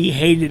everybody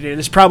hated it.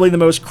 It's probably the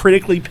most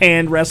critically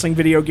panned wrestling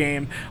video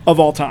game of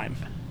all time.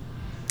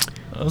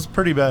 That was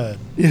pretty bad.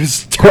 It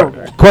was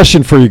terrible.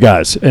 Question for you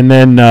guys. And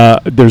then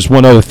there's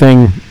one other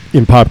thing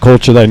in pop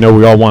culture that I know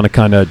we all want to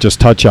kind of just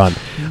touch on.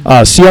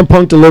 CM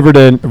Punk delivered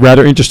a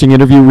rather interesting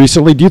interview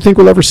recently. Do you think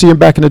we'll ever see him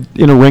back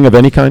in a ring of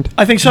any kind?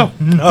 I think so.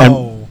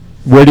 No.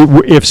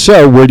 If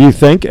so, where do you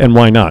think and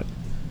why not?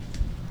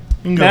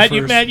 You can go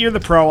first. Matt, you're the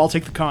pro. I'll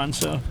take the con.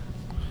 So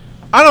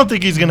I don't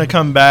think he's going to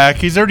come back.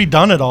 He's already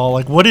done it all.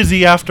 Like, what does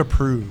he have to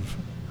prove?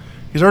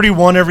 He's already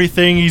won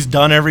everything. He's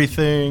done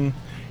everything.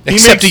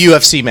 Except a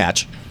UFC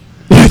match.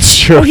 That's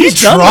true.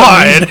 he's done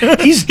tried. them.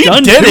 He's He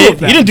done did two it. of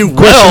them. He didn't do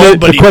Question well, is-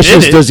 but the he question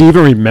did is, it. does he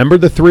even remember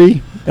the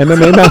 3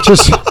 MMA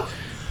matches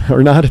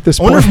or not at this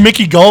I wonder point? if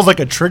Mickey Gall's like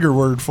a trigger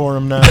word for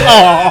him now.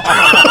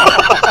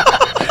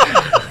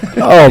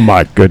 Oh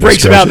my goodness!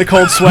 Breaks him out in the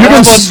gracious. cold sweat.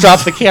 Almost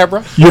drop the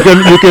camera. You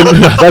can.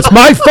 That's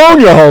my phone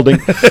you're holding.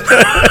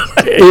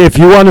 If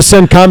you want to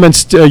send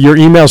comments, your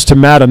emails to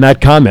Matt on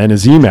that comment,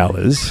 his email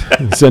is.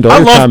 Send all I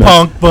your love comments.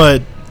 Punk,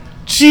 but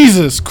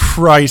Jesus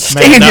Christ,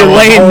 Stay man. in that your was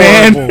lane,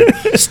 man.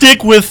 horrible.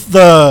 Stick with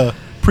the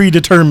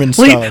predetermined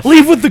stuff.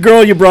 Leave with the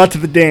girl you brought to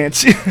the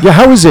dance. Yeah,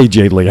 how is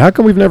AJ Lee? How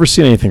come we've never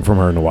seen anything from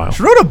her in a while?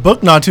 She wrote a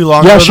book not too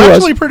long Yeah, ago. It was she was.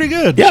 actually pretty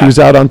good. Yeah. She was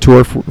out on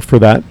tour for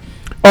that.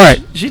 All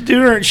right. She's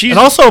doing her. She's And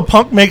also,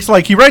 Punk makes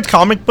he writes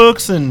comic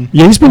books, and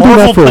Yeah, he's been doing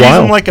Marvel that for a pays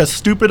while. him like a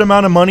stupid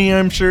amount of money,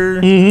 I'm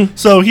sure. Mm-hmm.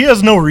 So he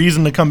has no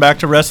reason to come back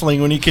to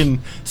wrestling when he can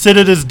sit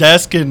at his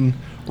desk and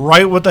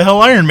write what the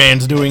hell Iron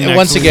Man's doing. And next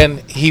once week.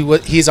 again,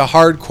 he's a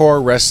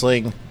hardcore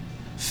wrestling.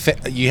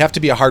 You have to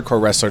be a hardcore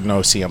wrestler to know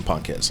who CM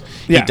Punk is.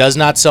 Yeah. He does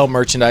not sell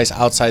merchandise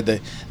outside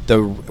the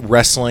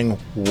wrestling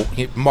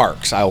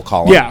marks, I will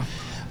call them. Yeah.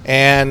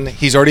 And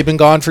he's already been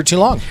gone for too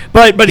long.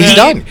 but He's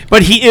done.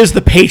 But he is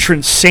the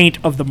patron saint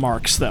of the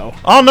marks, though.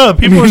 I don't know.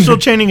 People are still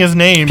chanting his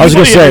name. I was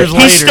gonna 20 say, years He's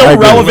later. I still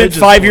agree. relevant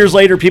 5 years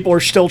later. People are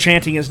still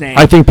chanting his name.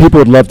 I think people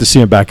would love to see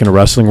him back in a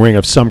wrestling ring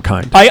of some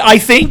kind. I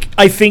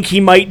think he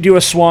might do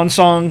a swan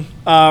song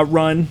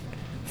run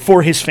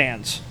for his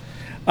fans.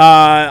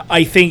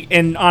 I think,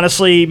 and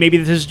honestly, maybe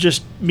this is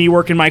just me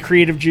working my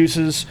creative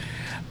juices.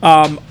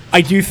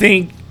 I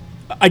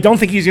don't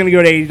think he's going to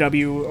go to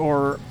AEW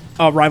or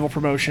a rival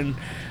promotion.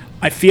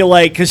 I feel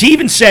like, because he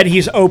even said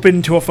he's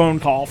open to a phone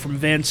call from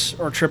Vince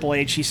or Triple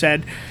H. He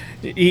said,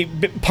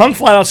 Punk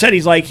flat out said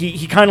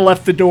he kind of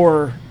left the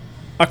door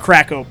a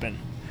crack open.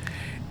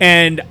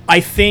 And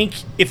I think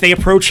if they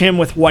approach him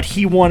with what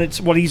he wanted,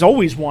 what he's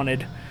always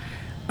wanted,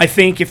 I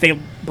think if they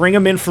bring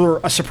him in for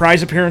a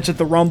surprise appearance at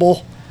the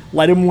Rumble,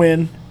 let him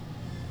win,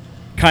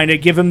 kind of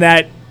give him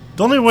that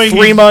The only way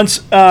 3 months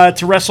to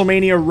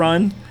WrestleMania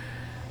run.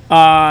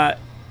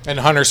 And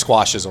Hunter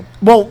squashes him.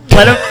 Well,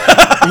 let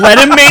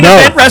him main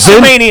event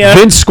WrestleMania.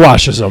 Vince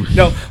squashes him.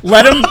 No,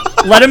 let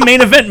him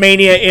main event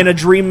Mania in a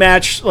dream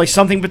match, like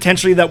something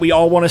potentially that we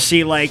all want to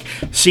see, like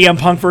CM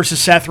Punk versus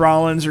Seth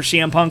Rollins or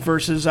CM Punk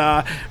versus.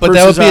 But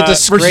that would be a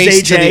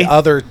disgrace to the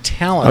other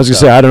talent. I was gonna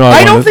say, I don't know.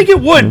 I don't wanna- think it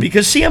would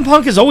because CM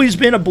Punk has always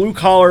been a blue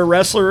collar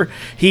wrestler.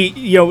 He,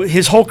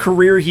 his whole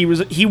career he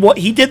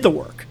did the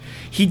work.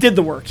 He did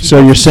the work.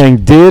 So you're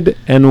saying did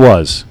and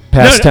was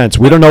past No, tense.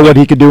 We don't know what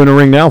he could do in a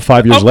ring now.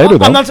 5 years later,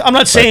 though. I'm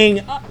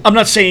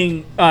not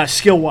saying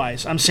skill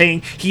wise. I'm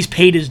saying he's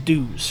paid his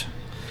dues.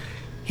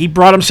 He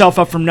brought himself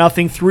up from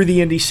nothing through the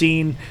indie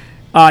scene.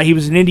 He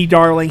was an indie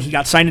darling. He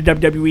got signed to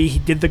WWE. He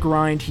did the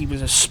grind. He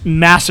was a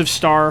massive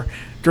star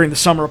during the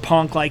summer of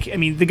Punk.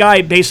 The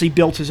guy basically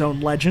built his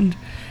own legend.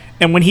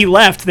 And when he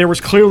left, there was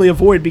clearly a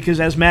void because,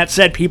 as Matt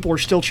said, people are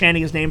still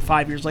chanting his name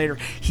 5 years later.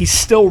 He's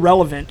still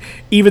relevant,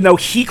 even though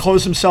he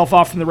closed himself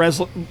off from the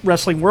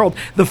wrestling world.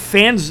 The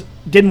fans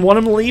didn't want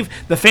him to leave.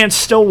 The fans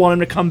still want him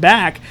to come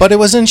back. But it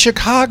was in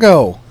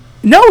Chicago.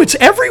 No, it's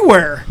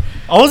everywhere.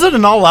 I was at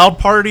an all-out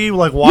party, You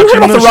watching heard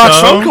about the the Rock's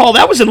show, phone call?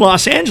 That was in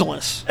Los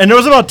Angeles. and there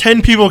was about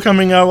 10 people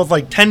coming out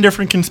with 10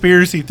 different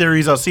conspiracy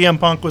theories how CM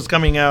Punk was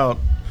coming out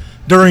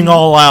during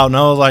All Out, and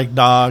I was like,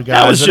 "Dog,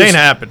 guys, it ain't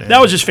happening." That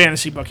was just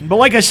fantasy booking. But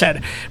like I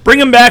said, bring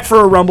him back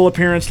for a Rumble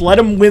appearance. Let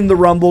him win the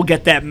Rumble.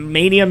 Get that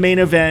Mania main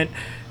event.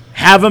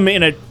 Have him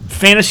in a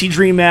fantasy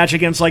dream match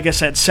against, like I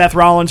said, Seth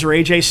Rollins or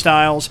AJ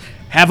Styles.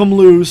 Have him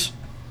lose.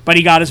 but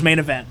he got his main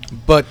event.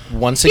 But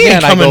once He ain't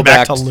again, I coming go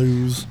back to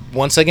lose.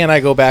 Once again, I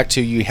go back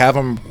to you have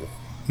him.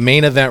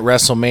 Main event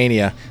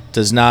WrestleMania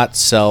does not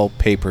sell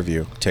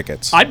pay-per-view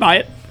tickets. I'd buy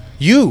it.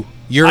 You're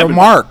I a would-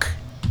 mark.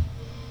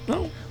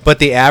 No. But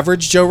the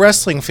average Joe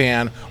wrestling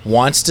fan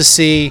wants to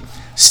see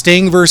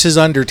Sting versus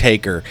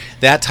Undertaker,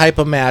 that type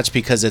of match,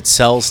 because it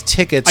sells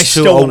tickets I to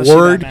still a wanna see that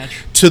word match.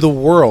 to the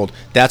world.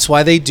 That's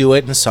why they do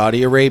it in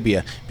Saudi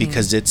Arabia,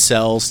 because it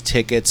sells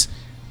tickets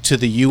to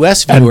the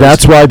U.S. viewers. And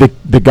that's why the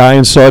guy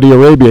in Saudi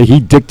Arabia, he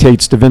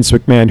dictates to Vince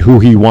McMahon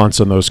who he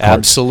wants on those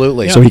cards.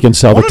 Absolutely. So he can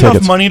sell the Want enough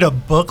tickets. money to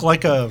book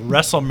like a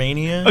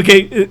WrestleMania?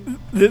 Okay,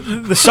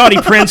 the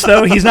Saudi prince,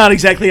 though, he's not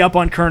exactly up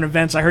on current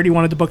events. I heard he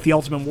wanted to book the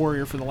Ultimate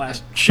Warrior for the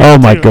last show. Oh,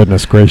 my too.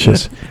 goodness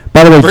gracious.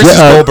 By the way, versus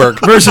Goldberg.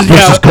 Versus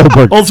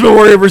Goldberg. Ultimate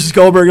Warrior versus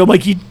Goldberg. I'm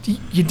like, you do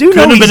know Couldn't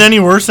have he's, been any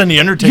worse than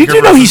the Undertaker. you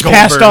do know versus he's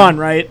passed Goldberg. on,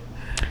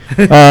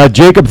 right?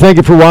 Jacob, thank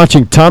you for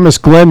watching. Thomas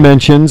Glenn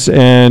mentions,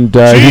 and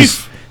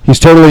Chief. he's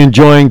totally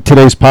enjoying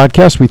today's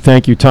podcast. We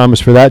thank you,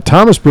 Thomas, for that.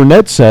 Thomas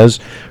Burnett says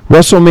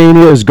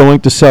WrestleMania is going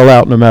to sell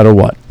out no matter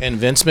what. And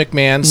Vince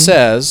McMahon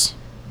says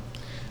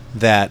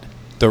that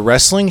the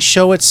wrestling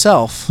show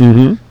itself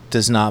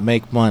does not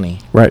make money.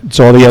 Right. It's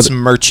all the It's other.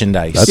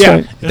 merchandise. That's Yeah.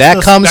 right. That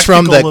It's the comes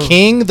from the spectacle of-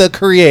 king, the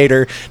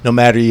creator, no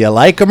matter you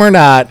like him or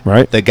not,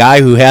 Right. the guy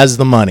who has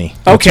the money.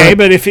 Okay, right.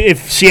 but if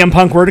CM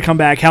Punk were to come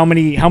back, how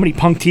many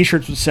Punk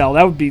T-shirts would sell?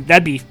 That'd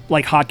be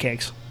like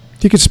hotcakes.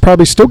 You could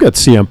probably still get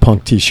CM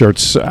Punk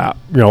T-shirts, off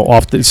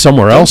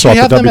somewhere else Do off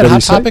you have the them at Hot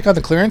WWE. Topic on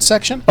the clearance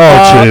section? Oh,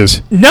 jeez.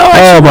 No, Oh,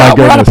 actually, my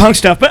we're out of goodness. Punk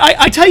stuff. But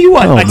I tell you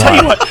what, Oh, I tell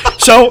you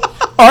what. So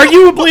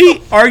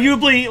arguably,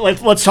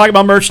 let's talk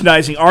about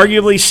merchandising.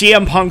 Arguably,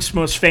 CM Punk's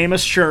most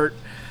famous shirt,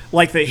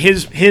 like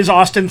his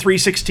Austin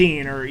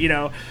 316, or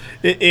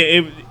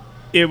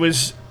it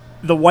was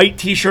the white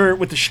T-shirt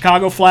with the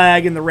Chicago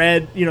flag and the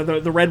red,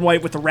 the red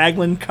white with the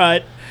raglan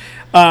cut.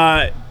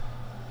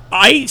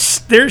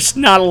 There's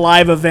not a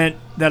live event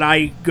that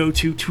I go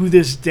to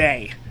this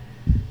day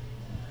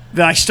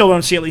that I still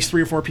don't see at least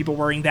 3 or 4 people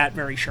wearing that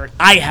very shirt.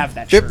 I have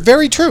that shirt.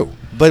 Very true.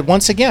 But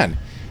once again,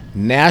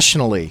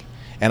 nationally,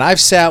 and I've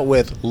sat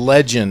with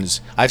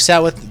legends. I've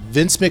sat with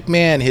Vince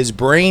McMahon, his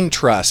brain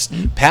trust,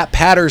 Pat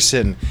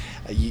Patterson,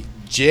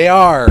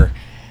 JR,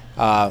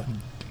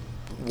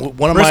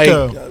 one of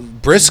Briscoe. my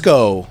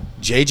Briscoe,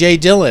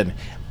 JJ Dillon.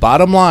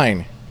 Bottom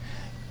line,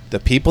 the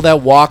people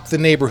that walk the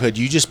neighborhood,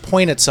 you just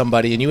point at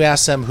somebody and you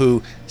ask them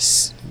who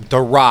The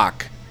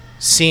Rock,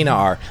 Cena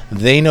are.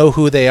 They know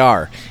who they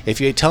are. If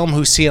you tell them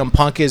who CM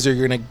Punk is, they're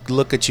going to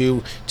look at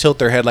you, tilt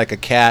their head like a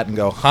cat, and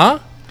go, huh?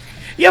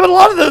 Yeah, but a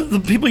lot of the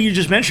people you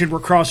just mentioned were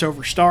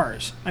crossover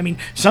stars. I mean,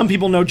 some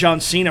people know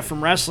John Cena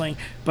from wrestling,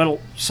 but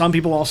some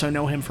people also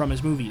know him from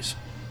his movies.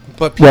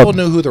 But people Well-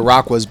 knew who The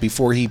Rock was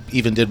before he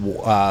even did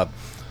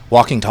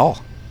Walking Tall.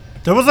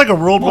 There was like a Well,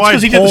 it's worldwide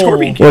 'cause he did the poll,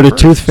 Scorpion King Or the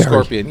first. Tooth Fairy.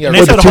 Scorpion. Yeah, and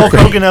they Or said the Hulk Tooth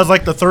Fairy. Hogan has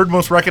like the third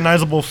most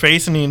recognizable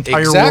face in the entire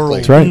exactly. world.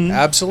 That's right.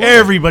 Absolutely.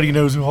 Everybody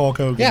knows who Hulk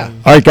Hogan Yeah. is.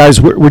 All right,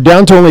 guys, we're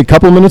down to only a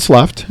couple of minutes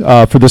left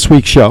for this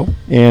week's show.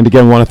 And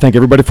again, want to thank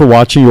everybody for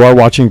watching. You are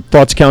watching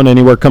Thoughts Count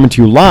Anywhere, coming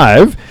to you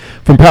live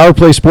from Power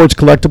Play Sports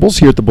Collectibles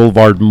here at the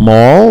Boulevard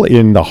Mall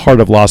in the heart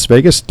of Las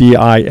Vegas,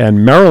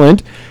 DIN,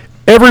 Maryland.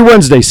 Every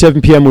Wednesday, 7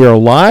 p.m., we are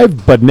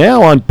live, but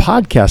now on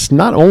podcast.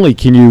 Not only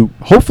can you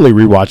hopefully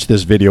rewatch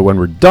this video when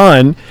we're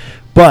done,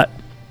 but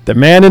the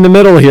man in the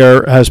middle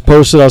here has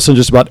posted us on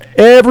just about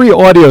every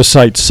audio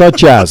site,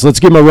 such as, let's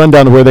give him a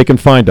rundown of where they can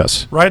find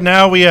us. Right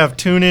now we have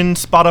TuneIn,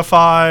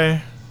 Spotify,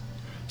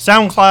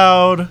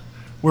 SoundCloud.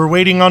 We're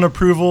waiting on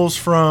approvals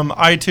from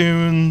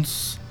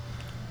iTunes,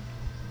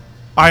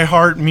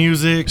 iHeart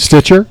Music,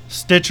 Stitcher?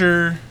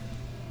 Stitcher,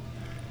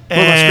 Well,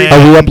 and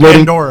Are we uploading?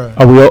 Pandora.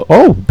 Are we?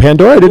 Oh,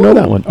 Pandora! I didn't know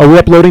that one. Are we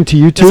uploading to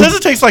It YouTube? says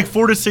it takes like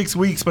 4 to 6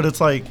 weeks, but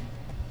it's like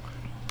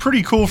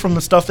pretty cool from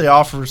the stuff they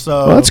offer.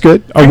 So Well, that's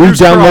good. Are we fingers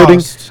downloading?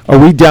 crossed. Are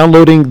we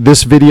downloading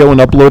this video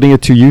and uploading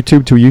it to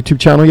YouTube, to a YouTube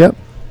channel yet?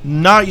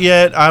 Not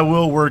yet. I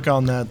will work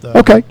on that though.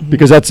 Okay,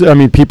 because that's, I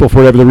mean, people for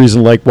whatever the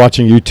reason like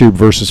watching YouTube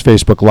versus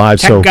Facebook Live.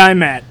 Tech So guy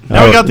Matt.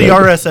 Now we Oh, got the yeah.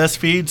 RSS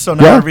feed, so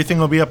now Yeah. everything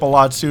will be up a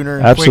lot sooner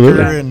and Absolutely.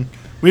 quicker. And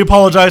we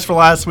apologize for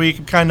last week.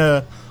 I'm kind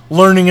of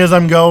learning as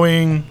I'm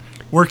going,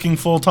 working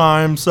full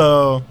time.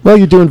 So well,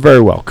 you're doing very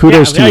well.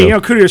 Kudos to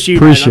you. Kudos to you.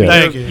 Appreciate man. I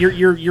it. mean, Thank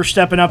you. You're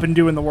stepping up and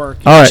doing the work.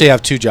 All I actually right,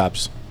 have 2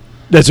 jobs.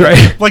 that's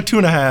right. like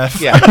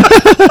 2.5. Yeah.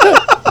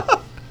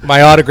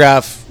 My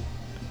autograph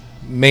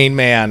main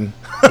man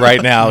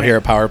right now here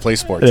at Power Play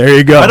Sports. There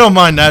you go. I don't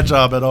mind that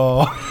job at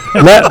all.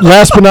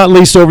 Last but not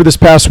least, over this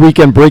past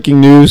weekend,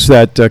 breaking news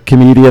that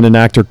comedian and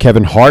actor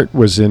Kevin Hart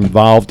was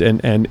involved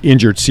and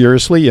injured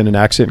seriously in an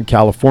accident in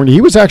California.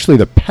 He was actually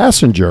the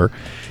passenger.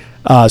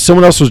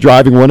 Someone else was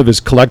driving one of his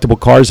collectible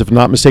cars, if I'm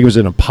not mistaken, it was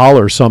an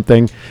Impala or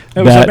something.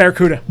 It was a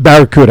Barracuda.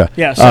 Barracuda.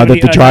 Yeah, that the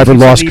 70 driver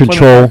lost 1970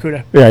 Plymouth control.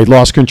 Barracuda. Yeah, he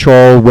lost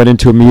control, went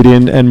into a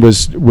median, and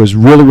was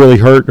really, really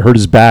hurt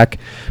his back,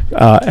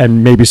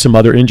 and maybe some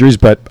other injuries.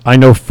 But I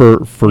know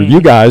for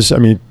you guys, I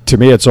mean, to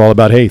me, it's all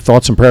about, hey,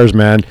 thoughts and prayers,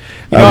 man.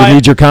 know, We I-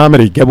 need your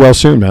comedy. Get well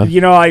soon, man.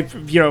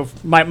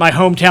 My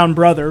hometown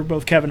brother,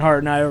 both Kevin Hart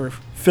and I, are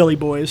Philly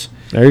boys.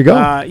 There you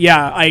go.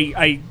 Yeah,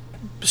 I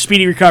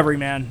speedy recovery,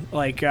 man.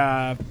 Like,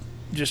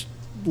 just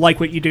like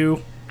what you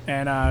do,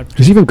 and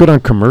He's even good on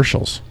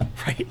commercials.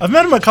 right. I've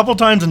met him a couple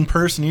times in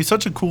person. He's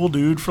such a cool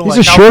dude for He's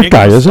like a how short big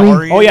guy, of a isn't he?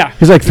 star Oh yeah,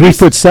 He's like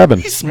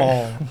 3'7". He's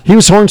small, He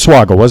was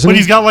Hornswoggle, wasn't but he?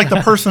 he's got like the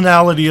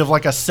personality of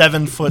like a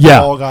 7-foot Yeah,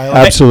 tall guy.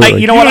 Like,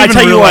 absolutely. you know what? I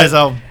tell you what.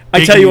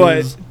 I tell you what.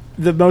 Is.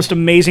 The most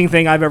amazing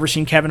thing I've ever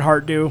seen Kevin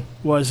Hart do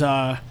was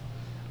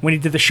when he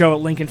did the show at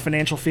Lincoln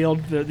Financial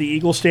Field, the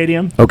Eagle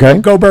Stadium. Okay.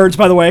 Go Birds,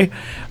 by the way.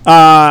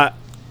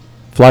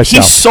 Fly He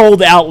south.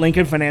 sold out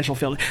Lincoln Financial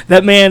Field.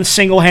 That man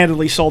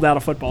single-handedly sold out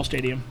a football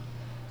stadium.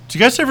 Did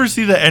you guys ever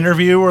see the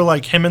interview where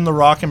like him and The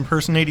Rock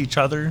impersonate each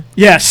other?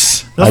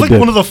 Yes. That's I like did.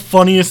 one of the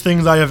funniest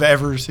things I have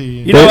ever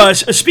seen. You know,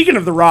 speaking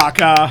of The Rock,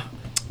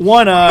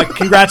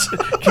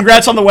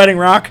 congrats on the wedding,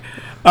 Rock.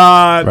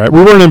 Right.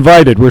 We weren't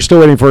invited. We're still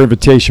waiting for an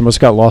invitation. Must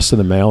have got lost in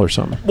the mail or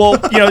something. Well,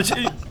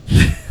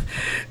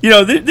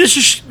 this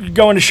is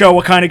going to show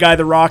what kind of guy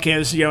The Rock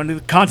is, and the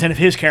content of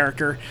his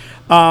character.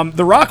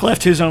 The Rock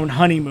left his own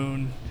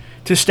honeymoon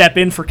to step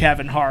in for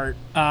Kevin Hart,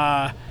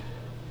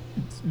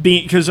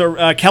 because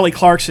Kelly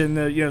Clarkson,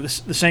 the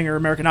singer,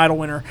 American Idol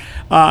winner,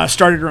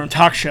 started her own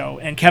talk show,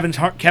 and Kevin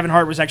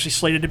Hart was actually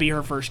slated to be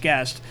her first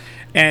guest,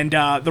 and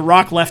The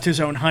Rock left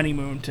his own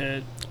honeymoon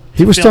to.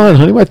 He was still on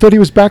honeymoon? I thought he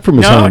was back from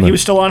his honeymoon. No, he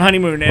was still on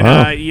honeymoon, and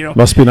Wow.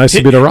 Must be nice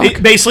to be The Rock.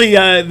 Basically,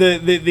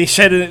 they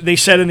said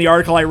in the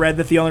article I read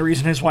that the only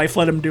reason his wife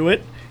let him do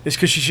it is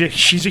because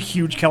she's a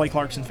huge Kelly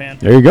Clarkson fan.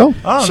 There you go.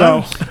 Oh,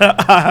 So,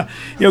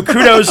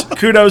 nice.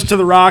 kudos to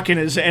The Rock and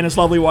his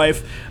lovely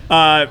wife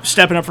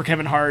stepping up for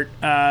Kevin Hart.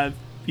 That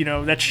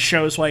just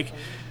shows like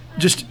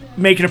just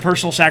making a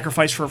personal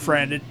sacrifice for a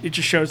friend. It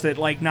just shows that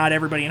like not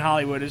everybody in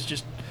Hollywood is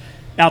just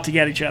out to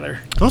get each other.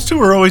 Those two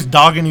are always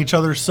dogging each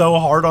other so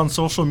hard on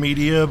social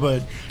media,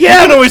 but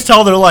Yeah. you can always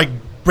tell they're like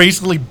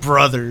basically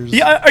brothers.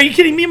 Yeah, are you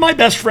kidding me? My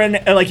best friend,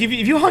 like if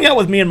you hung out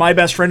with me and my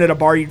best friend at a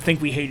bar, you'd think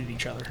we hated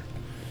each other.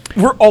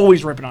 We're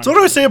always ripping on. So what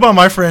do I say about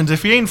my friends?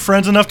 If you ain't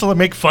friends enough to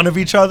make fun of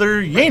each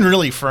other, you ain't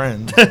really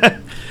friends.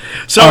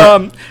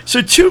 So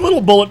two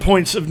little bullet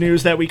points of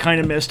news that we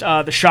kind of missed: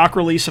 the shock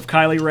release of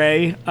Kylie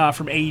Ray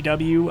from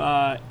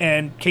AEW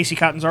and Casey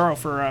Catanzaro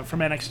from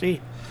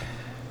NXT.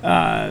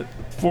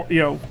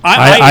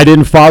 I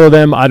didn't follow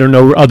them. I don't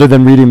know, other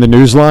than reading the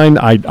news line.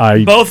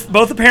 I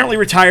both apparently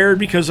retired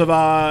because of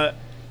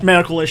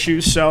medical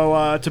issues.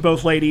 So to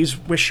both ladies,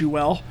 wish you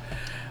well.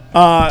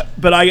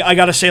 But I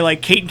gotta say,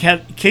 like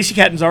Casey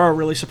Catanzaro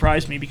really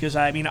surprised me because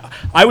I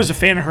was a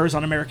fan of hers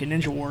on American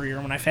Ninja Warrior.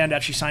 When I found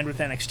out she signed with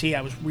NXT,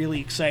 I was really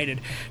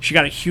excited. She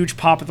got a huge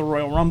pop at the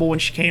Royal Rumble when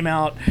she came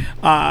out.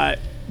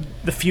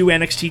 The few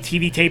NXT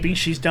TV tapings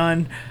she's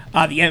done,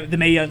 the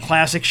Mae Young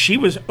Classic, she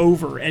was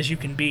over as you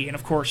can be. And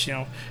of course,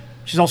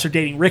 she's also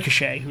dating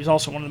Ricochet, who's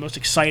also one of the most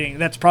exciting.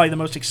 That's probably the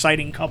most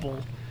exciting couple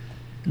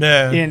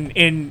Yeah.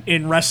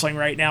 in wrestling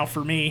right now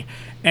for me.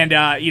 And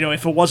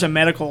if it was a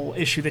medical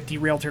issue that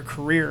derailed her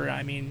career,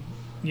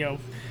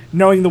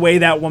 knowing the way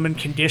that woman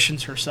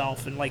conditions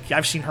herself, and like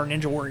I've seen her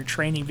Ninja Warrior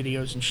training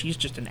videos, and she's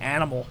just an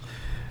animal.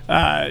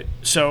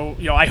 So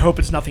I hope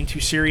it's nothing too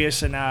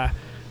serious, and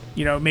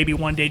maybe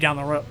one day down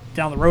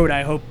the road,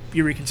 I hope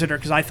you reconsider,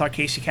 because I thought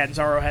Casey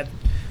Catanzaro had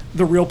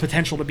the real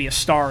potential to be a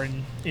star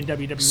in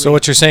WWE. So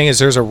what you're saying is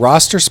there's a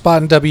roster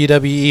spot in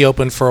WWE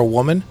open for a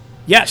woman?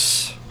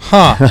 Yes.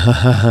 Huh.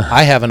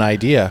 I have an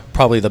idea.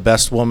 Probably the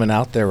best woman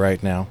out there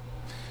right now.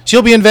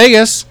 She'll be in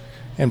Vegas,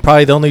 and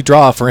probably the only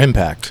draw for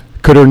Impact.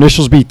 could her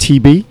initials be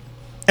TB?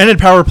 Ended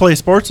Power Play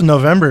Sports in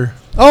November.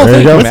 Oh, There you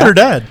thank go. you, With Matt. her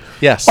dad.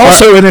 Yes.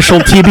 Also initial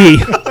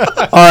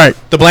TB. All right,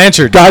 The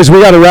Blanchard. guys,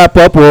 we got to wrap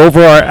up. We're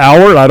over our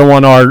hour. I don't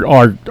want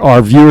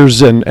our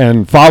viewers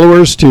and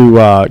followers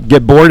to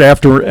get bored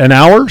after an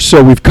hour.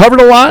 So we've covered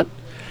a lot.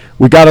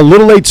 We got a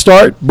little late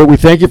start, but we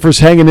thank you for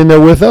hanging in there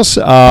with us.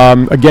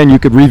 Again, you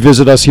could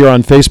revisit us here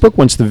on Facebook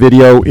once the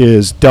video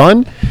is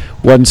done.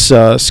 Once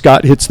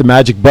Scott hits the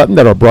magic button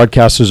that our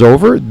broadcast is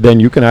over, then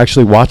you can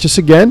actually watch us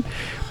again.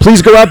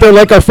 Please go out there,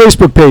 like our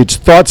Facebook page,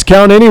 Thoughts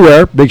Count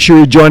Anywhere. Make sure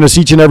you join us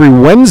each and every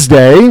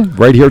Wednesday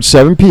right here at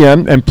 7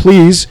 p.m. And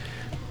please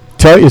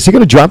is he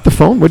going to drop the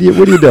phone? What are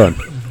you doing?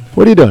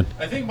 What are you doing?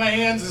 I think my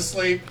hand's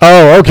asleep.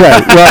 Oh, okay.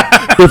 Well,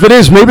 if it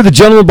is, maybe the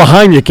gentleman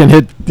behind you can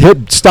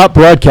hit stop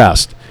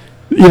broadcast.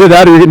 Either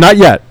that or not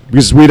yet,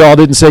 because we all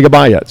didn't say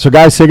goodbye yet. So,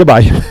 guys, say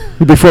goodbye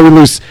before we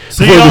lose.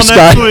 See before we y'all lose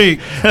next Scott. week.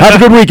 Have a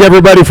good week,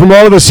 everybody. From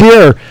all of us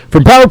here,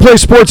 from Power Play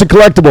Sports and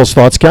Collectibles,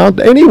 Thoughts Count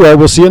Anywhere.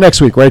 We'll see you next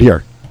week right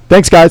here.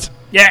 Thanks, guys.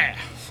 Yeah.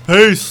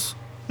 Peace.